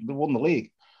 Chelsea, they won the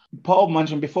league. Paul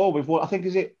mentioned before, we've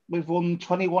won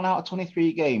 21 out of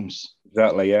 23 games.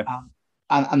 Exactly, yeah.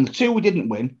 And the two we didn't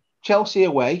win, Chelsea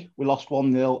away, we lost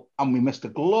 1-0 and we missed a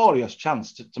glorious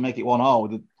chance to make it 1-0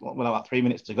 with about 3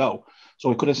 minutes to go. So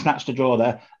we could have snatched a draw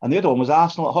there. And the other one was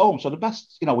Arsenal at home. So the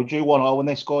best, we drew 1-0 when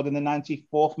they scored in the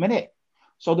 94th minute.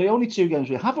 So the only two games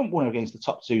we haven't won against the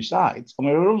top two sides, and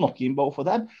we were unlucky in both of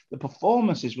them. The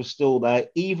performances were still there,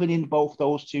 even in both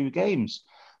those two games.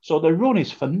 So the run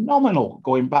is phenomenal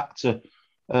going back to,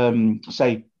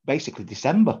 say, basically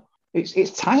December.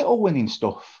 It's title-winning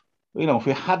stuff. If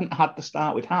we hadn't had the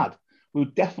start we'd had, we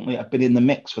would definitely have been in the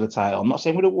mix for the title. I'm not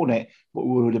saying we'd have won it, but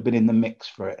we would have been in the mix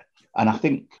for it. And I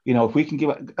think, if we can give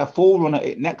it a full run at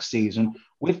it next season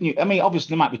with obviously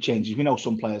there might be changes. We know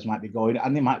some players might be going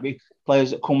and there might be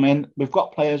players that come in. We've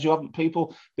got players who haven't,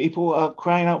 people are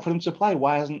crying out for them to play.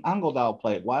 Why hasn't Angeldal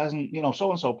played? Why hasn't,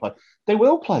 so-and-so played? They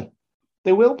will play.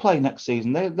 They will play next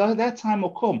season. Their time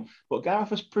will come. But Gareth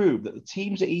has proved that the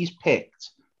teams that he's picked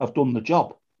have done the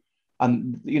job.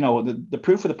 And, the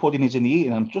proof of the pudding is in the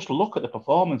eating. And just look at the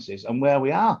performances and where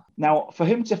we are. Now, for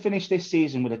him to finish this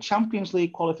season with a Champions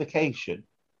League qualification,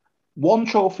 1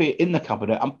 trophy in the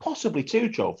cabinet and possibly 2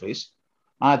 trophies,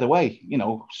 either way,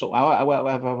 so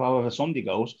however Sunday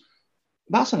goes,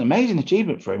 that's an amazing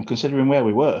achievement for him, considering where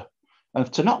we were.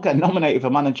 And to not get nominated for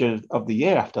Manager of the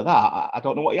Year after that, I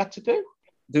don't know what he had to do.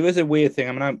 There is a weird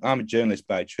thing. I'm a journalist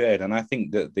by trade, and I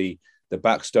think that the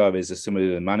backstories of some of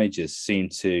the managers seem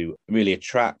to really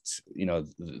attract,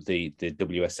 the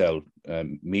WSL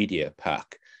media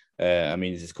pack.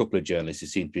 There's a couple of journalists who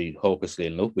seem to be hopelessly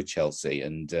in love with Chelsea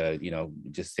and,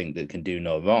 just think that it can do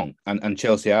no wrong. And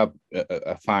Chelsea are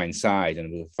a fine side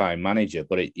and a fine manager,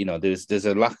 but, there's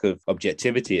a lack of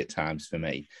objectivity at times for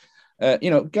me.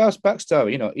 Gareth's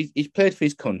backstory, he's played for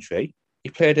his country. He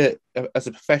played as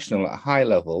a professional at a high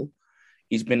level.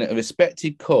 He's been a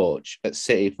respected coach at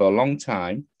City for a long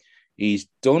time. He's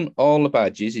done all the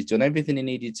badges. He's done everything he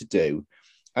needed to do.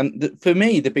 And for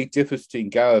me, the big difference between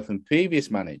Gareth and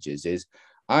previous managers is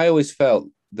I always felt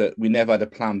that we never had a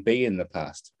plan B in the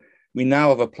past. we now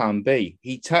have a plan B.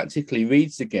 He tactically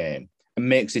reads the game and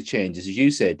makes the changes, as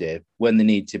you say, Dave, when they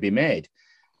need to be made.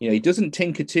 He doesn't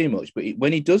tinker too much, but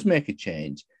when he does make a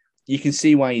change, you can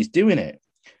see why he's doing it.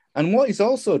 And what he's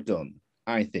also done,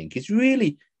 I think, is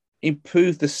really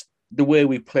improve the way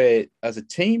we play as a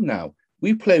team now.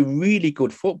 We play really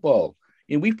good football.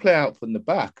 We play out from the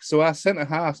back. So our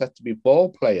centre-halves have to be ball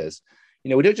players. We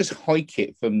don't just hoik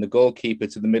it from the goalkeeper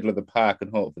to the middle of the park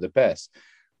and hope for the best.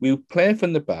 We play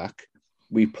from the back,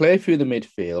 we play through the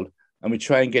midfield, and we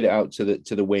try and get it out to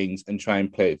the wings and try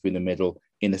and play it through the middle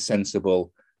in a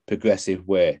sensible, progressive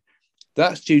way.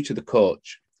 That's due to the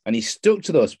coach. And he stuck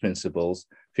to those principles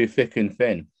through thick and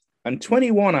thin. And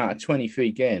 21 out of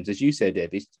 23 games, as you said,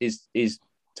 Dave, is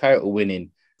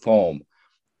title-winning form.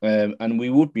 And we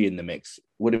would have been in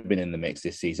the mix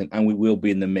this season, and we will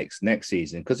be in the mix next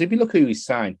season. Because if you look who he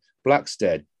signed,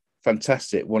 Blackstead,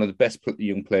 fantastic, one of the best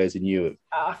young players in Europe.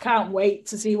 I can't wait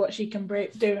to see what she can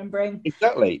do and bring.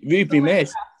 Exactly. Ruby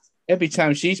Mace, every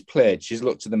time she's played, she's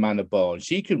looked to the man of ball.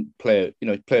 She can play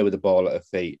with the ball at her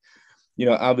feet.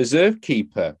 Our reserve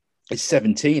keeper is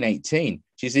 17, 18.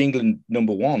 She's England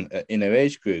 #1 in her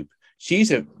age group. She's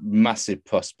a massive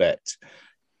prospect.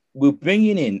 We're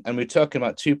bringing in, and we're talking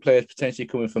about 2 players potentially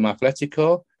coming from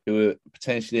Atletico who are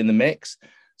potentially in the mix.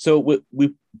 So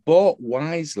we bought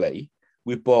wisely,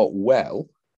 we bought well,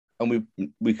 and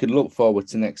we could look forward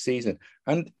to next season.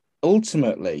 And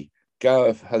ultimately,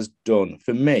 Gareth has done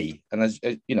for me. And as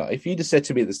if you'd have said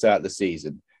to me at the start of the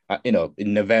season,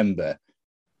 in November,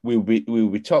 we would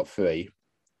be top 3.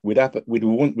 We'd have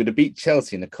beat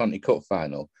Chelsea in the Conti Cup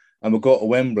final, and we'll go to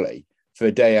Wembley for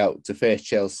a day out to face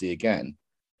Chelsea again.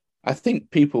 I think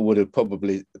people would have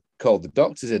probably called the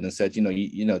doctors in and said,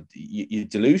 you're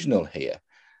delusional here.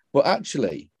 But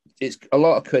actually, it's a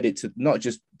lot of credit to not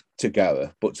just to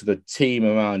Gareth, but to the team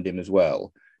around him as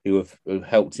well, who have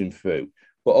helped him through,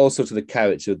 but also to the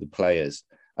character of the players.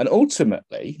 And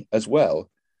ultimately, as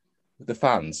well, the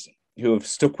fans who have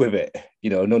stuck with it,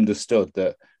 and understood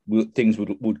that things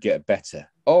would get better.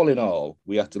 All in all,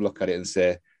 we have to look at it and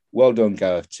say, well done,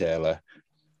 Gareth Taylor.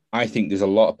 I think there's a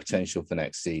lot of potential for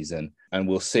next season, and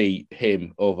we'll see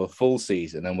him over a full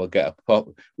season, and we'll be able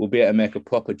to make a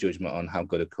proper judgment on how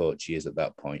good a coach he is at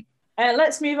that point.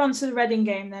 Let's move on to the Reading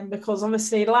game then, because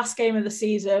obviously the last game of the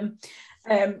season,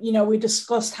 we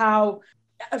discussed how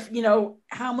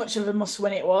much of a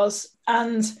must-win it was,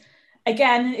 and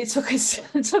again, it took us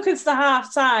to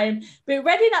half time, but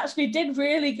Reading actually did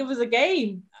really give us a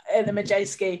game in the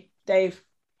Majeski, Dave.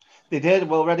 They did.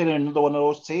 Well, Reading are another one of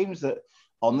those teams that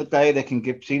on the day they can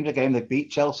give teams a game. They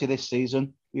beat Chelsea this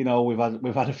season. We've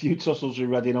had a few tussles with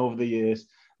Reading over the years.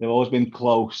 They've always been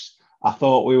close. I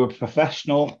thought we were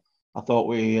professional. I thought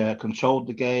we controlled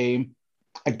the game.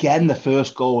 Again, the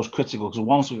first goal was critical because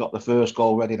once we got the first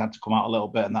goal, Reading had to come out a little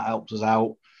bit, and that helped us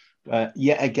out.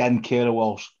 Yet again, Kira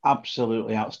Walsh,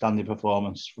 absolutely outstanding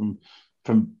performance from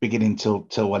beginning till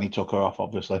when he took her off,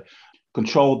 obviously.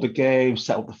 Controlled the game,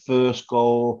 set up the first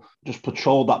goal, just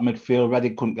patrolled that midfield.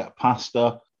 Reading couldn't get past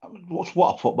her.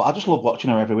 What a football. I just love watching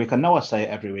her every week. I know I say it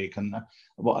every week,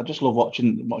 but I just love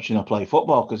watching her play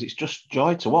football because it's just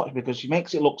joy to watch because she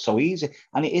makes it look so easy.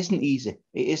 And it isn't easy.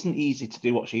 It isn't easy to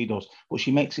do what she does, but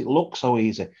she makes it look so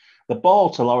easy. The ball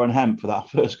to Lauren Hemp for that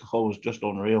first goal was just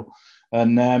unreal.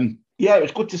 And it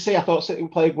was good to see. I thought City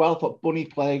played well. I thought Bunny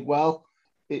played well.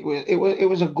 It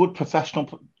was a good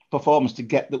professional performance to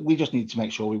get that. We just needed to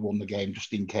make sure we won the game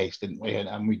just in case, didn't we?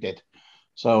 And we did.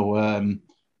 So and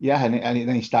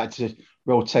then he started to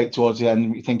rotate towards the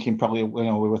end, thinking probably we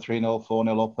were 3-0,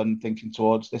 4-0 up, and thinking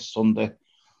towards this Sunday,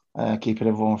 keeping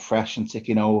everyone fresh and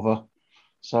ticking over.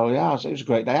 So it was a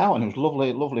great day out, and it was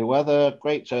lovely weather,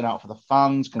 great turnout for the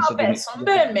fans. Considering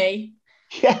sunburn me.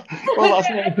 Yeah, well,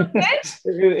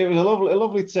 it was a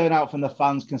lovely turnout from the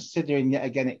fans, considering yet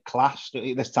again it clashed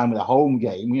this time with a home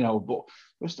game, but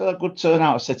it was still a good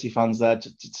turnout of City fans there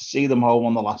to see them home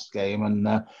on the last game, and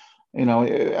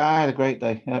I had a great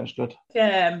day. Yeah, it was good.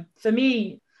 For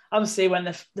me, obviously, when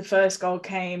the first goal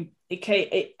came,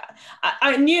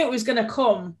 I knew it was going to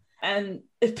come,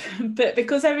 but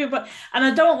because everybody, and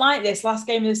I don't like this last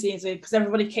game of the season because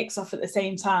everybody kicks off at the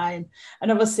same time,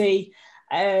 and obviously.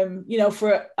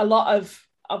 For a lot of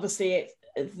obviously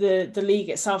the league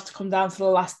itself to come down to the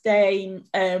last day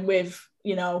with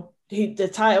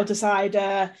the title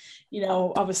decider,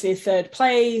 obviously third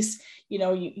place,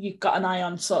 you've got an eye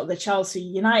on sort of the Chelsea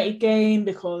United game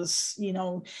because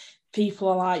people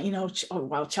are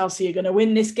like, Chelsea are going to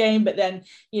win this game, but then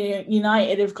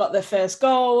United have got their first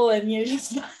goal, and you're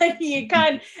just like, you're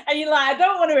like, I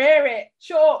don't want to hear it.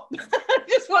 Sure, I'm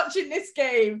just watching this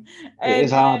game. It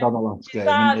is hard on the last game.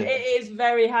 It is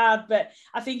very hard, but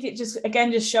I think it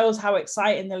just shows how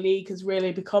exciting the league has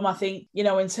really become. I think,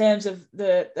 in terms of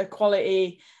the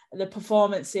quality, the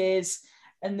performances,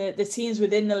 and the teams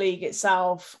within the league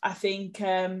itself, I think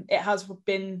it has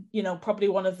been, probably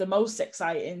one of the most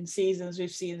exciting seasons we've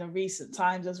seen in recent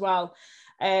times as well.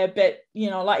 But,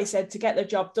 like you said, to get the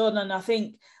job done, and I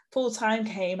think full time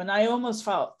came, and I almost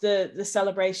felt the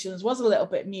celebrations was a little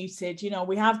bit muted.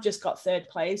 We have just got third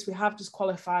place. We have just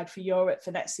qualified for Europe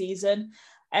for next season.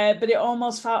 But it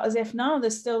almost felt as if now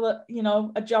there's still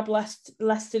a job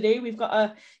less to do. We've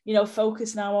got to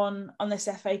focus now on this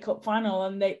FA Cup final,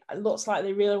 and it looks like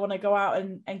they really want to go out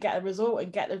and get a result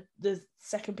and get the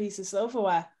second piece of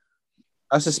silverware.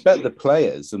 I suspect the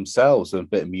players themselves are a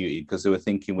bit muted because they were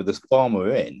thinking, with the form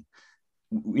we're in,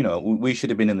 we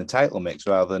should have been in the title mix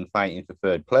rather than fighting for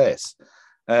third place.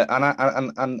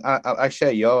 And I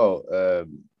share your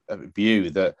view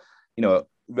that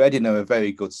Reading are a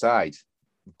very good side,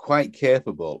 quite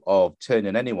capable of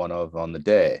turning anyone over on the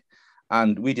day,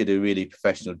 and we did a really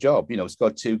professional job. We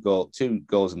scored two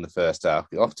goals in the first half.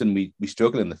 Often we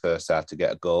struggle in the first half to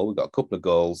get a goal. We got a couple of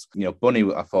goals. Bunny,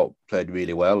 I thought, played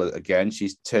really well. Again,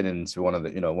 she's turning into one of the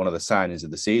signings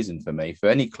of the season for me, for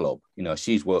any club.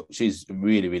 She's a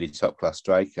really, really top class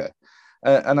striker.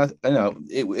 And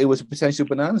it was a potential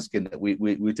banana skin that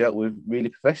we dealt with really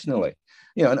professionally.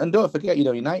 And don't forget,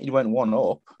 United went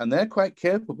 1-up, and they're quite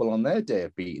capable on their day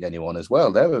of beating anyone as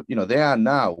well.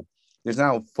 There's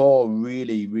now 4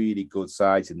 really, really good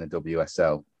sides in the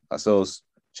WSL. That's us,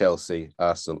 Chelsea,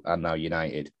 Arsenal, and now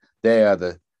United.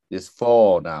 There's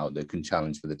 4 now that can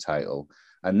challenge for the title.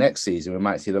 And next season, we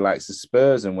might see the likes of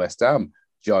Spurs and West Ham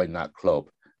join that club.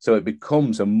 So it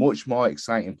becomes a much more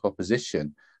exciting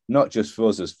proposition, not just for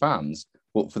us as fans,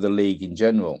 but for the league in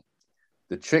general.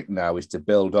 The trick now is to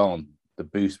build on the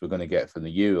boost we're going to get from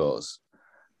the Euros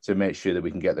to make sure that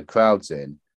we can get the crowds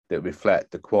in that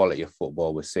reflect the quality of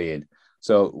football we're seeing.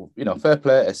 So, fair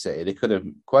play to City. They could have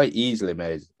quite easily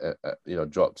made,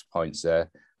 dropped points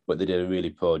there, but they did a really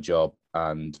poor job.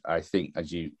 And I think,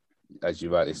 as you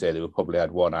rightly say, they will probably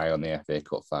had one eye on the FA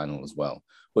Cup final as well.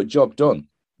 But job done.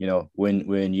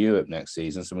 We're in Europe next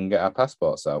season, so we can get our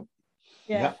passports out.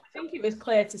 Yeah, I think it was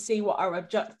clear to see what our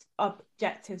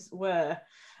objectives were,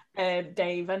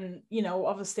 Dave. And,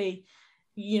 obviously,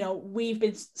 we've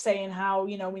been saying how,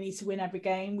 we need to win every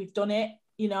game. We've done it,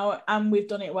 and we've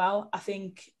done it well. I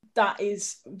think that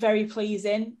is very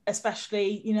pleasing,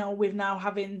 especially, with now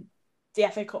having the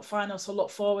FA Cup final to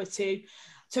look forward to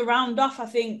round off, I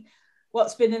think,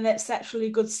 what's been an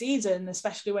exceptionally good season,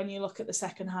 especially when you look at the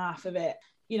second half of it.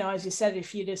 As you said,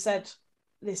 if you'd have said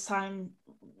this time,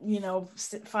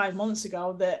 5 months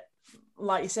ago that,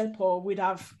 like you said, Paul, we'd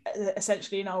have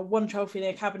essentially, one trophy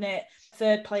in the cabinet,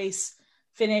 third place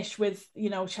finish with,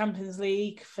 Champions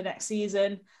League for next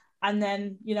season, and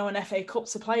then, an FA Cup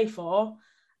to play for.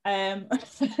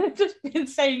 Just been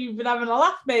saying you've been having a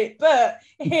laugh, mate, but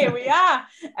here we are.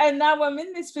 And now I'm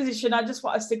in this position. I just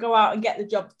want us to go out and get the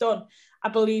job done. I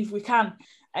believe we can.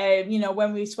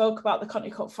 When we spoke about the Conti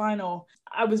Cup final,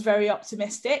 I was very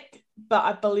optimistic, but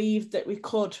I believed that we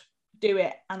could do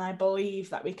it, and I believe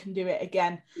that we can do it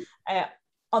again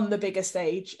on the bigger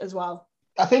stage as well.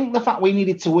 I think the fact we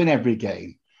needed to win every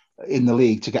game in the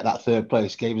league to get that third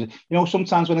place gave us,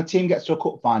 sometimes when a team gets to a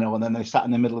cup final and then they sat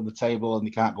in the middle of the table and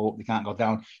they can't go up, they can't go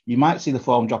down, you might see the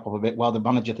form drop off a bit while the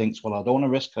manager thinks, well, I don't want to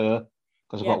risk her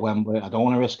because I've got Wembley, I don't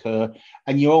want to risk her.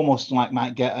 And you almost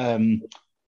might get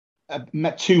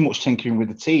too much tinkering with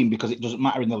the team because it doesn't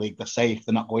matter in the league. They're safe.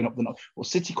 They're not going up. Well,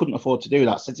 City couldn't afford to do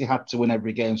that. City had to win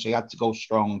every game, so he had to go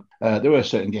strong. There were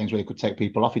certain games where he could take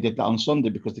people off. He did that on Sunday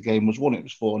because the game was won. It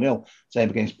was 4-0, same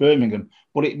against Birmingham.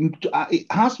 But it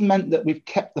has meant that we've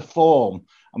kept the form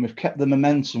and we've kept the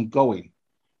momentum going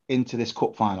into this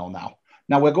cup final now.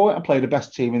 Now we're going to play the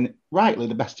best team rightly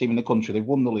the best team in the country. They've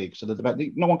won the league, so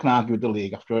no one can argue with the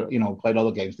league after played all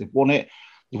the games. They've won it.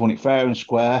 They've won it fair and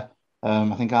square.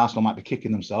 I think Arsenal might be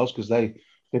kicking themselves because they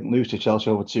didn't lose to Chelsea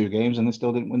over 2 games and they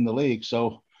still didn't win the league.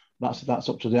 So that's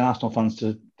up to the Arsenal fans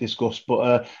to discuss.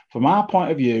 But from our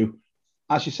point of view,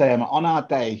 as you say, Emma, on our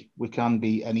day, we can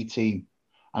beat any team.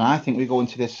 And I think we go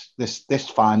into this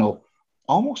final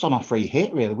almost on a free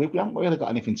hit, really. We haven't really got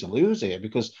anything to lose here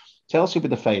because Chelsea will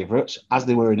be the favourites, as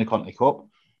they were in the Conti Cup.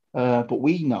 But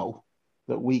we know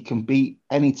that we can beat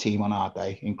any team on our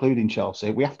day, including Chelsea.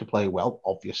 We have to play well,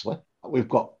 obviously. We've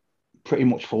got pretty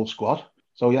much full squad.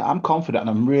 So yeah, I'm confident, and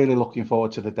I'm really looking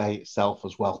forward to the day itself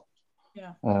as well.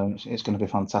 Yeah, it's going to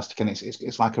be fantastic, and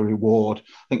it's like a reward.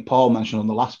 I think Paul mentioned on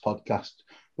the last podcast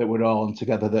that we're all on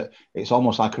together that it's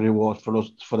almost like a reward for us,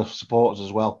 for the supporters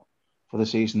as well, for the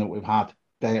season that we've had.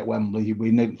 Day at Wembley,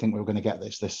 we didn't think we were going to get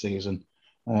this season.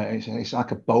 It's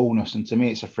like a bonus, and to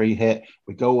me, it's a free hit.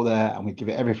 We go there and we give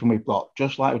it everything we've got,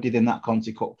 just like we did in that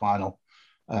Conti Cup final.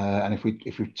 And if we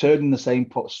turn in the same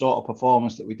sort of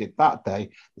performance that we did that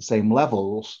day, the same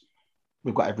levels,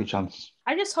 we've got every chance.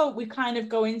 I just hope we kind of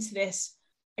go into this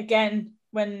again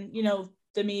when, you know,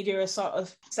 the media are sort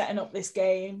of setting up this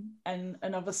game and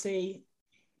obviously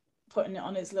putting it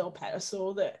on its little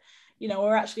pedestal, that, you know,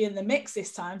 we're actually in the mix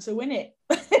this time to win it.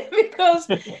 Because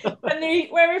when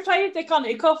we played the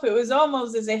Conti Cup, it was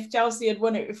almost as if Chelsea had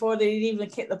won it before they'd even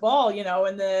kicked the ball, you know,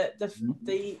 and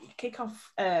the kickoff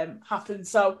happened.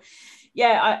 So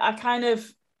yeah, I kind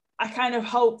of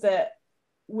hope that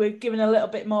we're given a little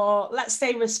bit more, let's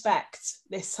say, respect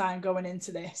this time going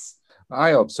into this.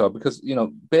 I hope so, because, you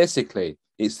know, basically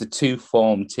it's the two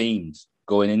form teams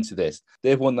going into this.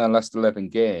 They've won their last 11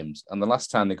 games, and the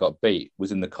last time they got beat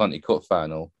was in the Conti Cup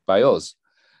final by us.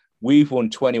 We've won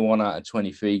 21 out of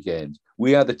 23 games.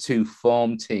 We are the two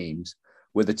form teams.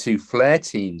 We're the two flair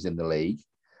teams in the league,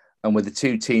 and we're the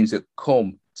two teams that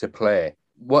come to play.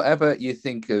 Whatever you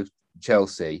think of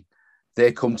Chelsea,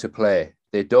 they come to play.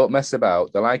 They don't mess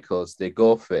about. They're like us. They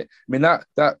go for it. I mean, that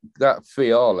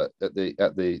 3-3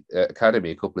 at the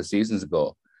academy a couple of seasons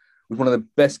ago was one of the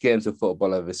best games of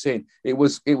football I've ever seen. It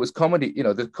was comedy. You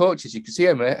know, the coaches, you could see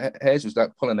them, hairs was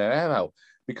like pulling their hair out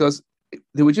because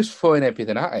they were just throwing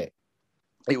everything at it.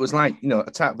 It was like, you know,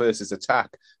 attack versus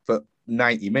attack for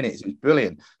 90 minutes. It was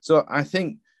brilliant. So I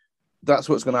think that's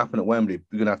what's going to happen at Wembley.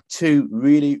 We're going to have two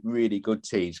really, really good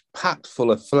teams, packed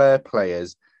full of flair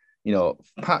players, you know,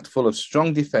 packed full of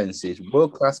strong defences,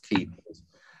 world-class keepers,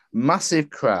 massive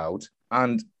crowd.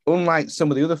 And unlike some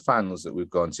of the other finals that we've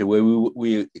gone to, where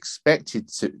we expected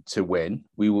to win,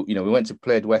 we went to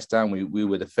play West Ham, we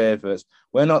were the favourites.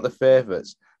 We're not the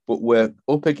favourites, but we're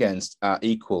up against our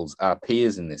equals, our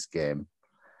peers in this game.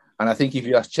 And I think if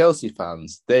you ask Chelsea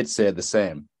fans, they'd say the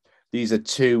same. These are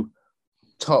two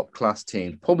top-class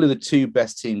teams, probably the two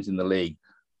best teams in the league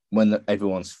when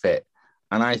everyone's fit.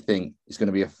 And I think it's going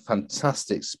to be a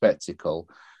fantastic spectacle.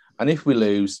 And if we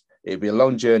lose, it'll be a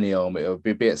long journey home. It'll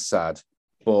be a bit sad.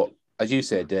 But as you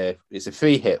said, Dave, it's a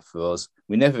free hit for us.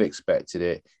 We never expected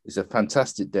it. It's a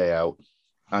fantastic day out.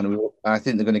 And I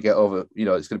think they're going to get over, you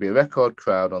know, it's going to be a record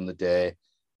crowd on the day.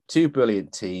 Two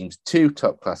brilliant teams, two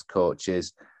top-class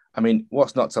coaches. I mean,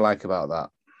 what's not to like about that?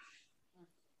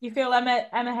 You feel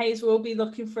Emma Hayes will be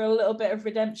looking for a little bit of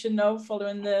redemption, though,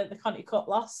 following the Conti Cup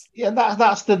loss? Yeah,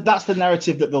 that's the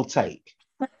narrative that they'll take.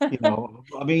 You know,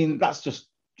 I mean, that's just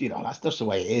the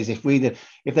way it is. If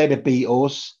they'd have beat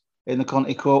us in the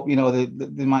Conti Cup, you know,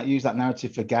 they might use that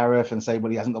narrative for Gareth and say,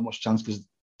 well, he hasn't got much chance because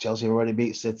Chelsea already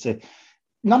beat City.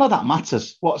 None of that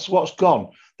matters. What's gone?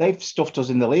 They've stuffed us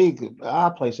in the league.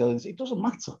 Our place, it doesn't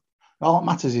matter. All that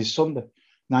matters is Sunday.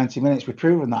 90 minutes, we've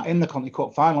proven that in the Conti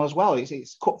Cup final as well.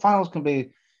 It's cup finals can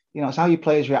be, you know, it's how your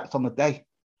players react on the day.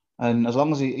 And as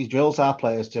long as he drills our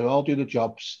players to all do the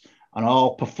jobs and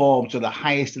all perform to the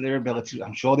highest of their ability,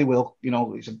 I'm sure they will. You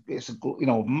know, it's a you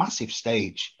know, massive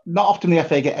stage. Not often the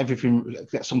FA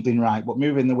get something right, but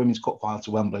moving the Women's Cup final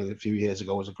to Wembley a few years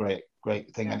ago was a great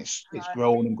thing, and it's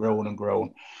grown and grown and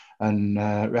grown, and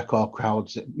record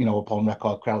crowds, you know, upon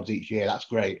record crowds each year. That's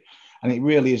great, and it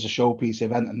really is a showpiece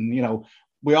event. And you know,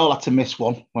 we all had to miss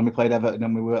one when we played Everton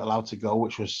and we weren't allowed to go,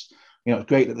 which was, you know, it's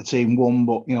great that the team won,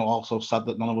 but, you know, also sad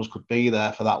that none of us could be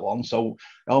there for that one. So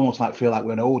I almost feel like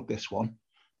we're owed this one,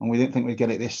 and we didn't think we'd get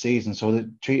it this season. So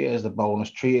treat it as the bonus,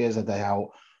 treat it as a day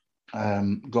out,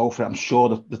 go for it. I'm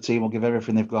sure the team will give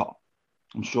everything they've got.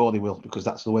 I'm sure they will, because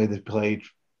that's the way they've played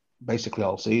basically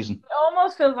all season. It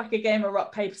almost feels like a game of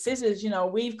rock, paper, scissors. You know,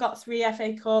 we've got 3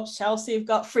 FA Cups, Chelsea have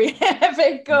got 3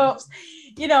 FA Cups,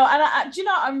 you know, and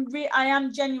I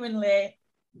am genuinely,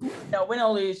 you know, win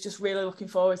or lose, just really looking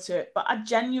forward to it. But I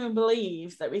genuinely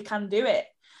believe that we can do it.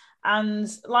 And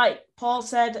like Paul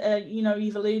said, you know,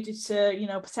 you've alluded to, you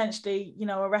know, potentially, you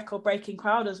know, a record-breaking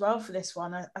crowd as well for this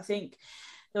one. I think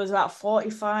there was about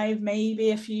 45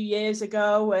 maybe a few years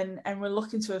ago, and we're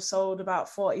looking to have sold about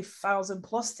 40,000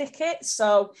 plus tickets.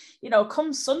 So, you know,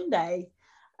 come Sunday,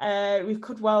 we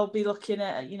could well be looking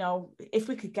at, you know, if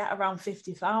we could get around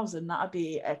 50,000, that'd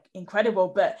be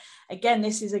incredible. But again,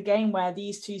 this is a game where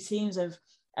these two teams have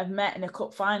met in a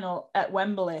cup final at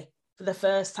Wembley for the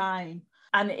first time.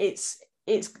 And it's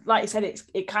like I said,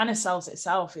 it kind of sells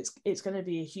itself. It's going to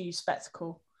be a huge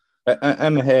spectacle.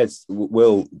 Emma Hayes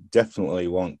will definitely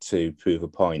want to prove a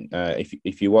point.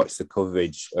 If you watch the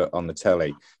coverage on the telly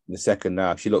in the second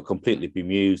half, she looked completely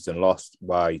bemused and lost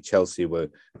by Chelsea were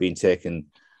being taken,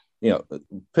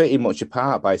 pretty much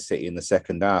apart by City in the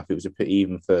second half. It was a pretty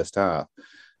even first half.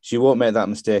 She won't make that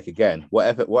mistake again.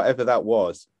 Whatever that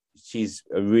was, she's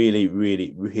a really,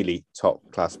 really, really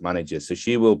top-class manager. So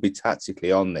she will be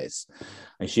tactically on this,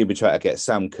 and she'll be trying to get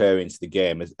Sam Kerr into the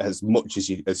game as much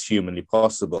as humanly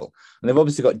possible. And they've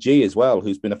obviously got G as well,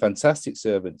 who's been a fantastic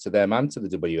servant to them and to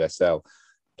the WSL.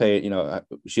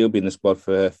 She'll be in the squad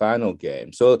for her final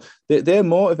game. So they're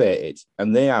motivated,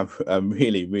 and they are a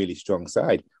really, really strong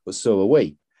side, but so are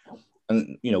we.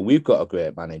 And, we've got a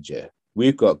great manager.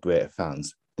 We've got great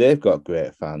fans. They've got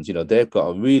great fans. They've got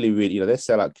a really, really, they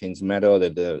sell out Kings Meadow.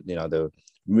 They're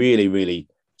really, really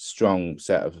strong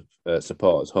set of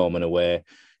supporters home and away.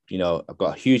 I've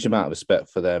got a huge amount of respect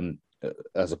for them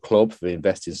as a club for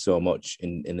investing so much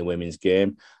in the women's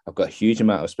game. I've got a huge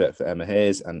amount of respect for Emma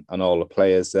Hayes and all the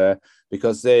players there,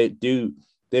 because they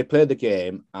play the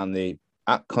game and they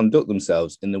conduct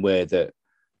themselves in the way that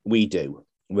we do.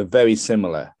 We're very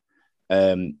similar.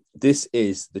 This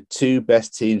is the two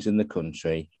best teams in the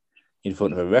country in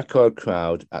front of a record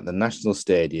crowd at the National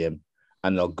Stadium,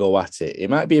 and they'll go at it. It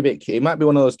might be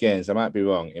one of those games. I might be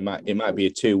wrong. It might be a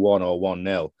 2-1 or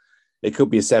 1-0. It could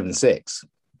be a 7-6.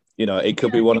 It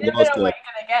could be one of those. You never know what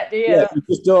you're gonna get, do you? Yeah, we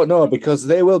just don't know, because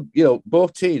they will.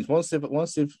 Both teams, once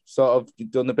they've sort of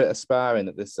done a bit of sparring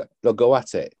at this, they'll go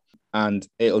at it, and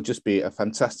it'll just be a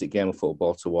fantastic game of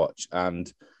football to watch.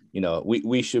 And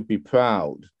we should be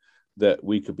proud that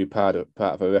we could be part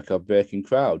of a record-breaking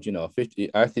crowd. 50.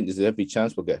 I think there's every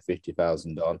chance we'll get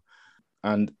 50,000 on,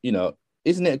 and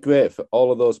isn't it great for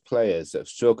all of those players that have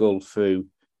struggled through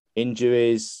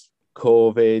injuries,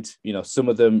 COVID? Some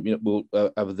of them will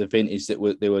have the vintage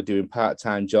that they were doing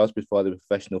part-time jobs before they were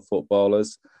professional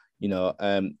footballers.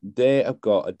 They have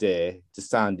got a day to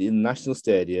stand in the National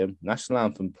Stadium, national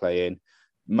anthem playing,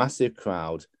 massive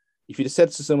crowd. If you'd have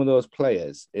said to some of those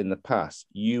players in the past,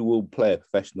 you will play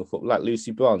professional football, like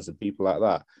Lucy Bronze and people like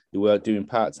that, who were doing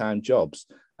part-time jobs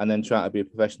and then trying to be a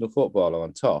professional footballer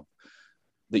on top,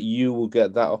 that you will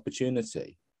get that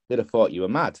opportunity, they'd have thought you were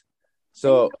mad.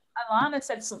 So Alana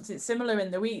said something similar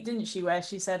in the week, didn't she? Where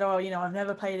she said, "Oh, I've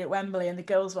never played at Wembley," and the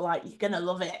girls were like, "You're gonna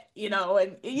love it,"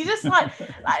 And you just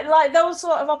like those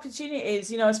sort of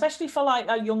opportunities, especially for like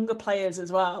our younger players as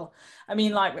well. I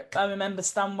mean, like I remember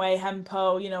Stanway,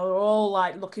 Hempo, we're all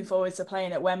like looking forward to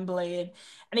playing at Wembley,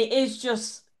 and it is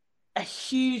just a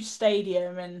huge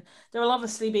stadium, and there will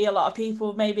obviously be a lot of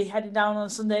people maybe heading down on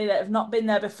Sunday that have not been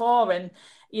there before, and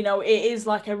it is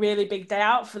like a really big day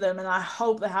out for them, and I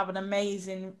hope they have an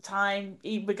amazing time,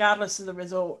 regardless of the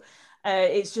result.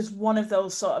 It's just one of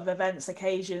those sort of events,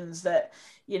 occasions that,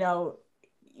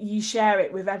 you share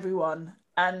it with everyone,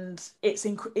 and it's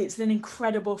an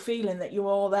incredible feeling that you're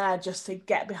all there just to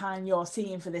get behind your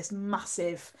team for this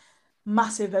massive,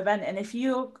 massive event. And if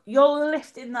you're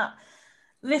lifting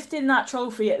that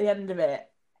trophy at the end of it,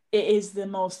 it is the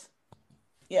most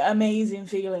amazing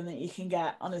feeling that you can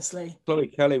get, honestly. Chloe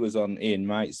Kelly was on Ian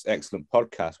Wright's excellent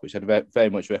podcast, which I'd very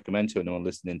much recommend to anyone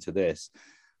listening to this.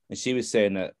 And she was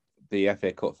saying that the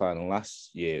FA Cup final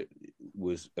last year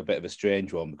was a bit of a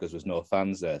strange one because there was no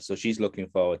fans there. So she's looking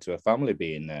forward to her family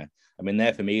being there. I mean,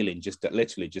 they're from Ealing,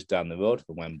 literally just down the road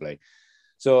from Wembley.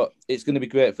 So it's going to be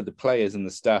great for the players and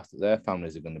the staff that their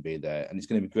families are going to be there. And it's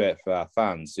going to be great for our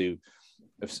fans who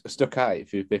have stuck at it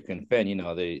through thick and thin.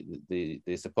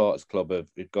 The supporters club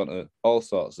have gone to all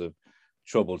sorts of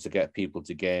trouble to get people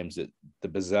to games at the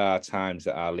bizarre times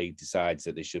that our league decides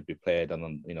that they should be played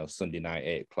on, Sunday night,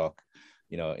 8:00,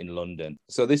 in London.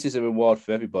 So this is a reward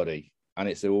for everybody, and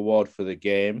it's a reward for the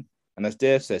game. And as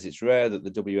Dave says, it's rare that the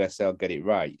WSL get it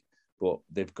right, but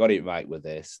they've got it right with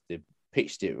this. They've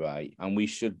pitched it right, and we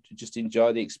should just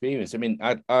enjoy the experience. I mean,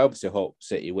 I obviously hope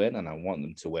City win, and I want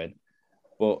them to win.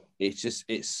 But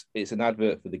it's an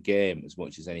advert for the game as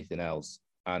much as anything else.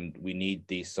 And we need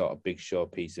these sort of big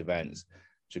showpiece events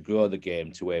to grow the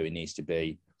game to where it needs to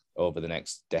be over the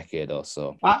next decade or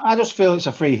so. I just feel it's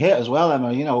a free hit as well,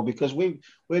 Emma, because we're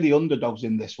the underdogs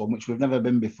in this one, which we've never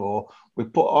been before.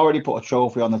 We've already put a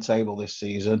trophy on the table this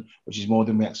season, which is more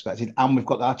than we expected. And we've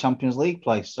got our Champions League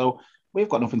place. So we've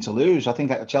got nothing to lose. I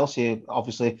think at Chelsea,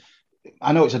 obviously,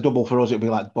 I know it's a double for us. It'd be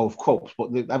like both cups,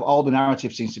 but all the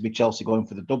narrative seems to be Chelsea going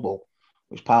for the double,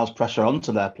 which piles pressure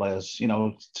onto their players,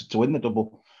 to win the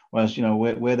double. Whereas,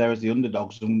 we're there as the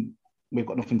underdogs, and we've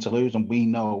got nothing to lose, and we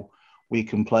know we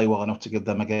can play well enough to give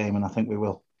them a game, and I think we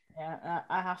will. Yeah,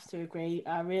 I have to agree.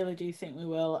 I really do think we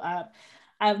will.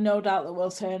 I have no doubt that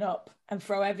we'll turn up and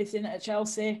throw everything at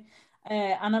Chelsea.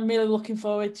 And I'm really looking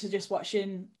forward to just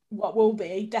watching what will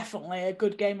be definitely a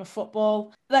good game of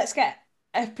football. Let's get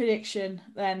a prediction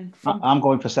then. I'm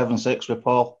going for 7-6 with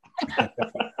Paul.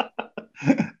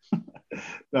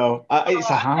 No, it's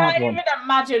a hard one. I can't even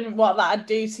imagine what that'd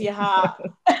do to your heart.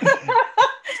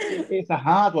 It's a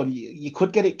hard one. You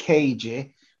could get it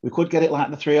cagey. We could get it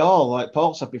like the 3-3, like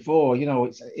Paul said before. You know,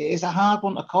 it is a hard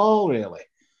one to call, really.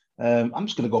 I'm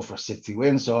just going to go for a City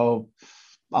win, so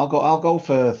I'll go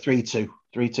for 3-2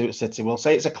 at City. We'll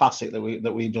say it's a classic that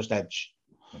we just edge.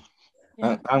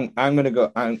 Yeah. I'm going to go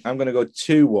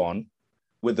 2-1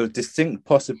 with a distinct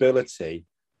possibility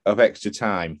of extra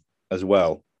time as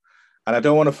well. And I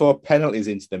don't want to throw penalties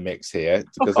into the mix here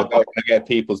because I don't want to get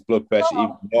people's blood pressure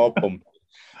even more pumped.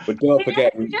 But don't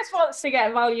forget, he just wants to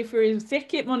get value for his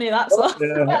ticket money. That's all.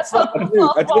 That's all.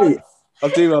 I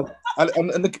do.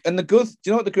 And the good. Do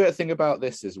you know what the great thing about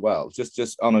this as well?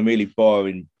 Just on a really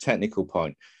boring technical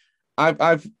point,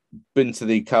 I've been to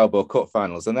the Carabao Cup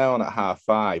finals and they're on at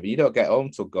 5:30. And you don't get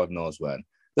home till God knows when.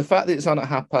 The fact that it's on at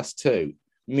 2:30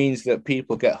 means that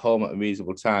people get home at a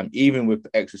reasonable time, even with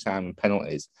extra time and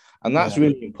penalties. And that's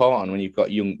really important when you've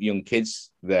got young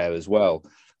kids there as well.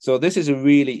 So this is a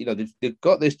really, they've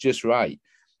got this just right,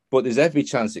 but there's every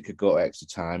chance it could go to extra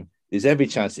time. There's every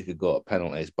chance it could go to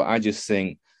penalties. But I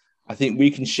think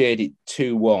we can shade it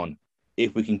 2-1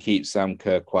 if we can keep Sam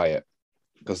Kerr quiet,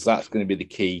 because that's going to be the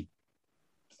key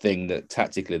thing that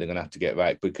tactically they're going to have to get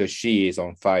right, because she is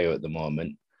on fire at the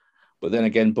moment. But then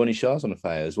again, Bunny Shaw's on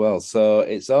fire as well. So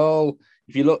it's all,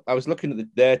 if you look, I was looking at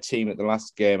their team at the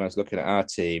last game, I was looking at our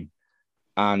team,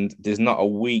 and there's not a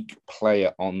weak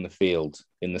player on the field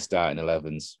in the starting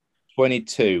 11s.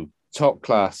 22 top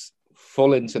class,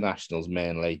 full internationals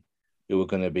mainly, who are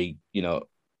going to be,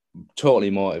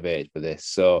 totally motivated for this.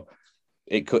 So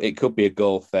it could be a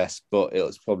goal fest, but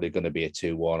it's probably going to be a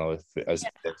 2-1.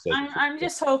 I'm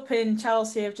just hoping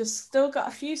Chelsea have just still got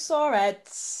a few sore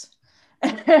heads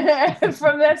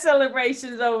from their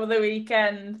celebrations over the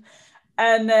weekend.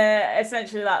 And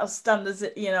essentially that'll stand as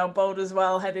bold as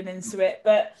well heading into it.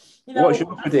 But what's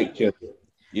your prediction?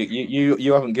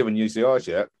 You haven't given yours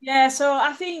yet. Yeah, so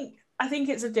I think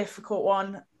it's a difficult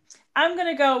one. I'm going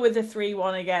to go with the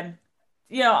 3-1 again.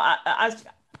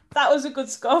 That was a good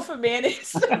score for me, and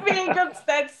it's me in good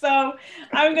stead. So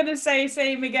I'm going to say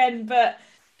same again. But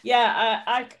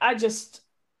yeah, I just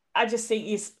think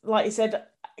he's, like you said,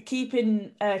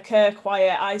 keeping Kerr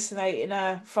quiet, isolating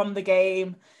her from the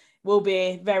game will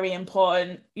be very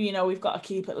important. We've got to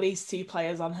keep at least 2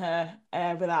 players on her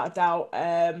without a doubt.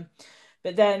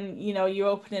 But then, you're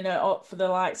opening it up for the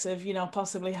likes of,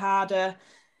 possibly Harder.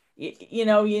 You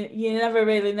never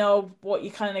really know what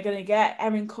you're kind of going to get.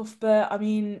 Erin Cuthbert,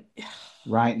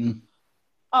 Wrighton.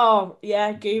 Oh,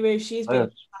 yeah, Guru. She's been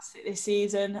fantastic this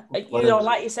season.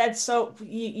 Like you said, so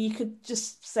you could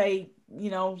just say,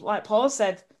 like Paul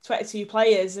said, 22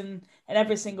 players and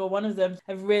every single one of them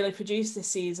have really produced this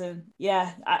season.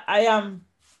 Yeah, I am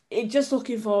just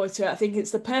looking forward to it. I think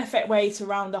it's the perfect way to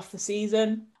round off the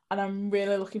season, and I'm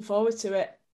really looking forward to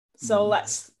it. So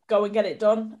let's go and get it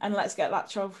done, and let's get that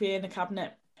trophy in the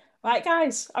cabinet. Right,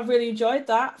 guys, I've really enjoyed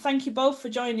that. Thank you both for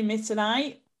joining me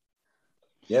tonight.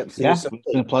 Yep, it's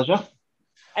been a pleasure.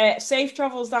 Safe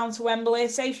travels down to Wembley.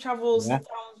 Safe travels down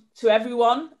to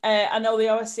everyone. I know the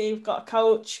OSC have got a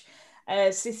coach.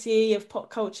 City have put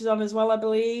coaches on as well, I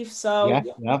believe. So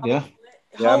hopefully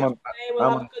we'll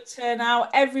have a good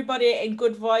turnout. Everybody in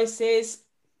good voices.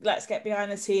 Let's get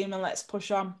behind the team and let's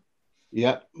push on.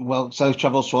 Yeah, well, safe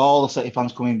travels for all the City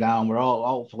fans coming down. We're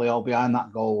hopefully all behind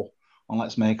that goal, and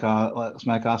let's make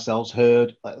ourselves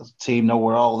heard. Let the team know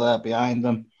we're all there behind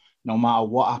them, no matter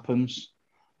what happens.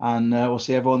 And we'll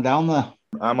see everyone down there.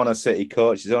 I'm on a City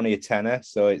coach. It's only a tenner,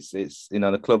 so it's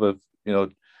the club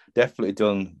have definitely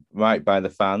done right by the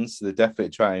fans. They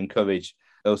definitely try and encourage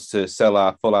us to sell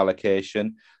our full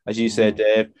allocation. As you said,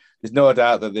 Dave, there's no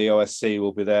doubt that the OSC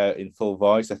will be there in full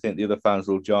voice. I think the other fans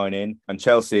will join in, and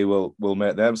Chelsea will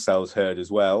make themselves heard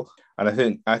as well.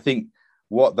 And I think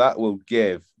what that will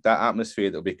give, that atmosphere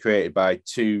that will be created by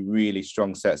 2 really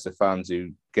strong sets of fans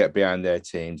who get behind their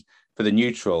teams. For the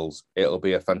neutrals, it'll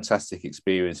be a fantastic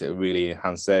experience. It'll really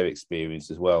enhance their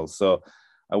experience as well. So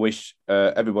I wish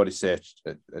everybody safe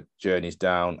journeys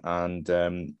down,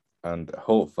 and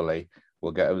hopefully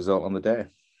we'll get a result on the day.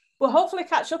 We'll hopefully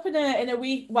catch up in a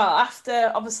week. Well,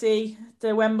 after obviously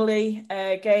the Wembley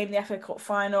game, the FA Cup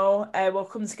final, we'll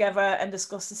come together and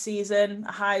discuss the season,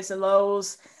 highs and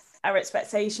lows, our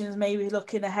expectations, maybe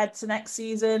looking ahead to next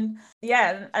season.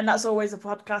 Yeah, and that's always a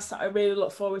podcast that I really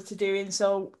look forward to doing.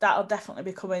 So that'll definitely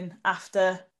be coming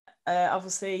after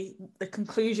obviously the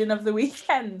conclusion of the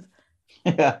weekend.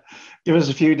 Yeah, give us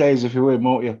a few days if you will,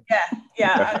 won't you?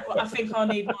 Yeah. I think I'll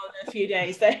need more than a few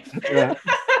days, Dave. Yeah.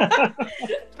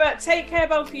 But take care,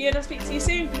 both of you, and I'll speak to you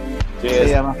soon. Cheers.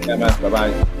 See ya, Emma.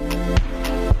 Bye-bye.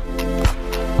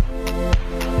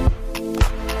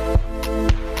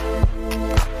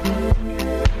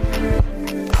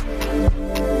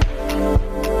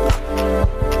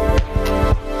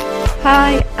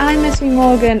 Hi, I'm Esme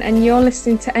Morgan and you're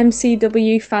listening to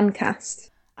MCW Fancast.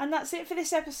 And that's it for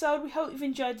this episode. We hope you've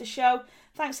enjoyed the show.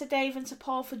 Thanks to Dave and to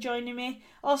Paul for joining me.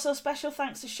 Also, special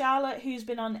thanks to Charlotte, who's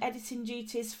been on editing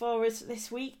duties for us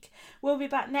this week. We'll be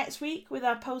back next week with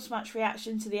our post-match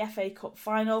reaction to the FA Cup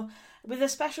final, with a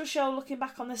special show looking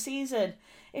back on the season.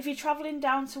 If you're travelling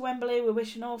down to Wembley, we're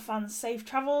wishing all fans safe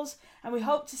travels, and we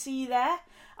hope to see you there.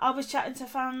 I'll be chatting to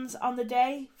fans on the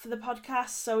day for the podcast,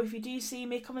 so if you do see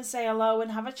me, come and say hello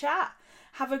and have a chat.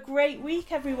 Have a great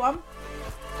week, everyone.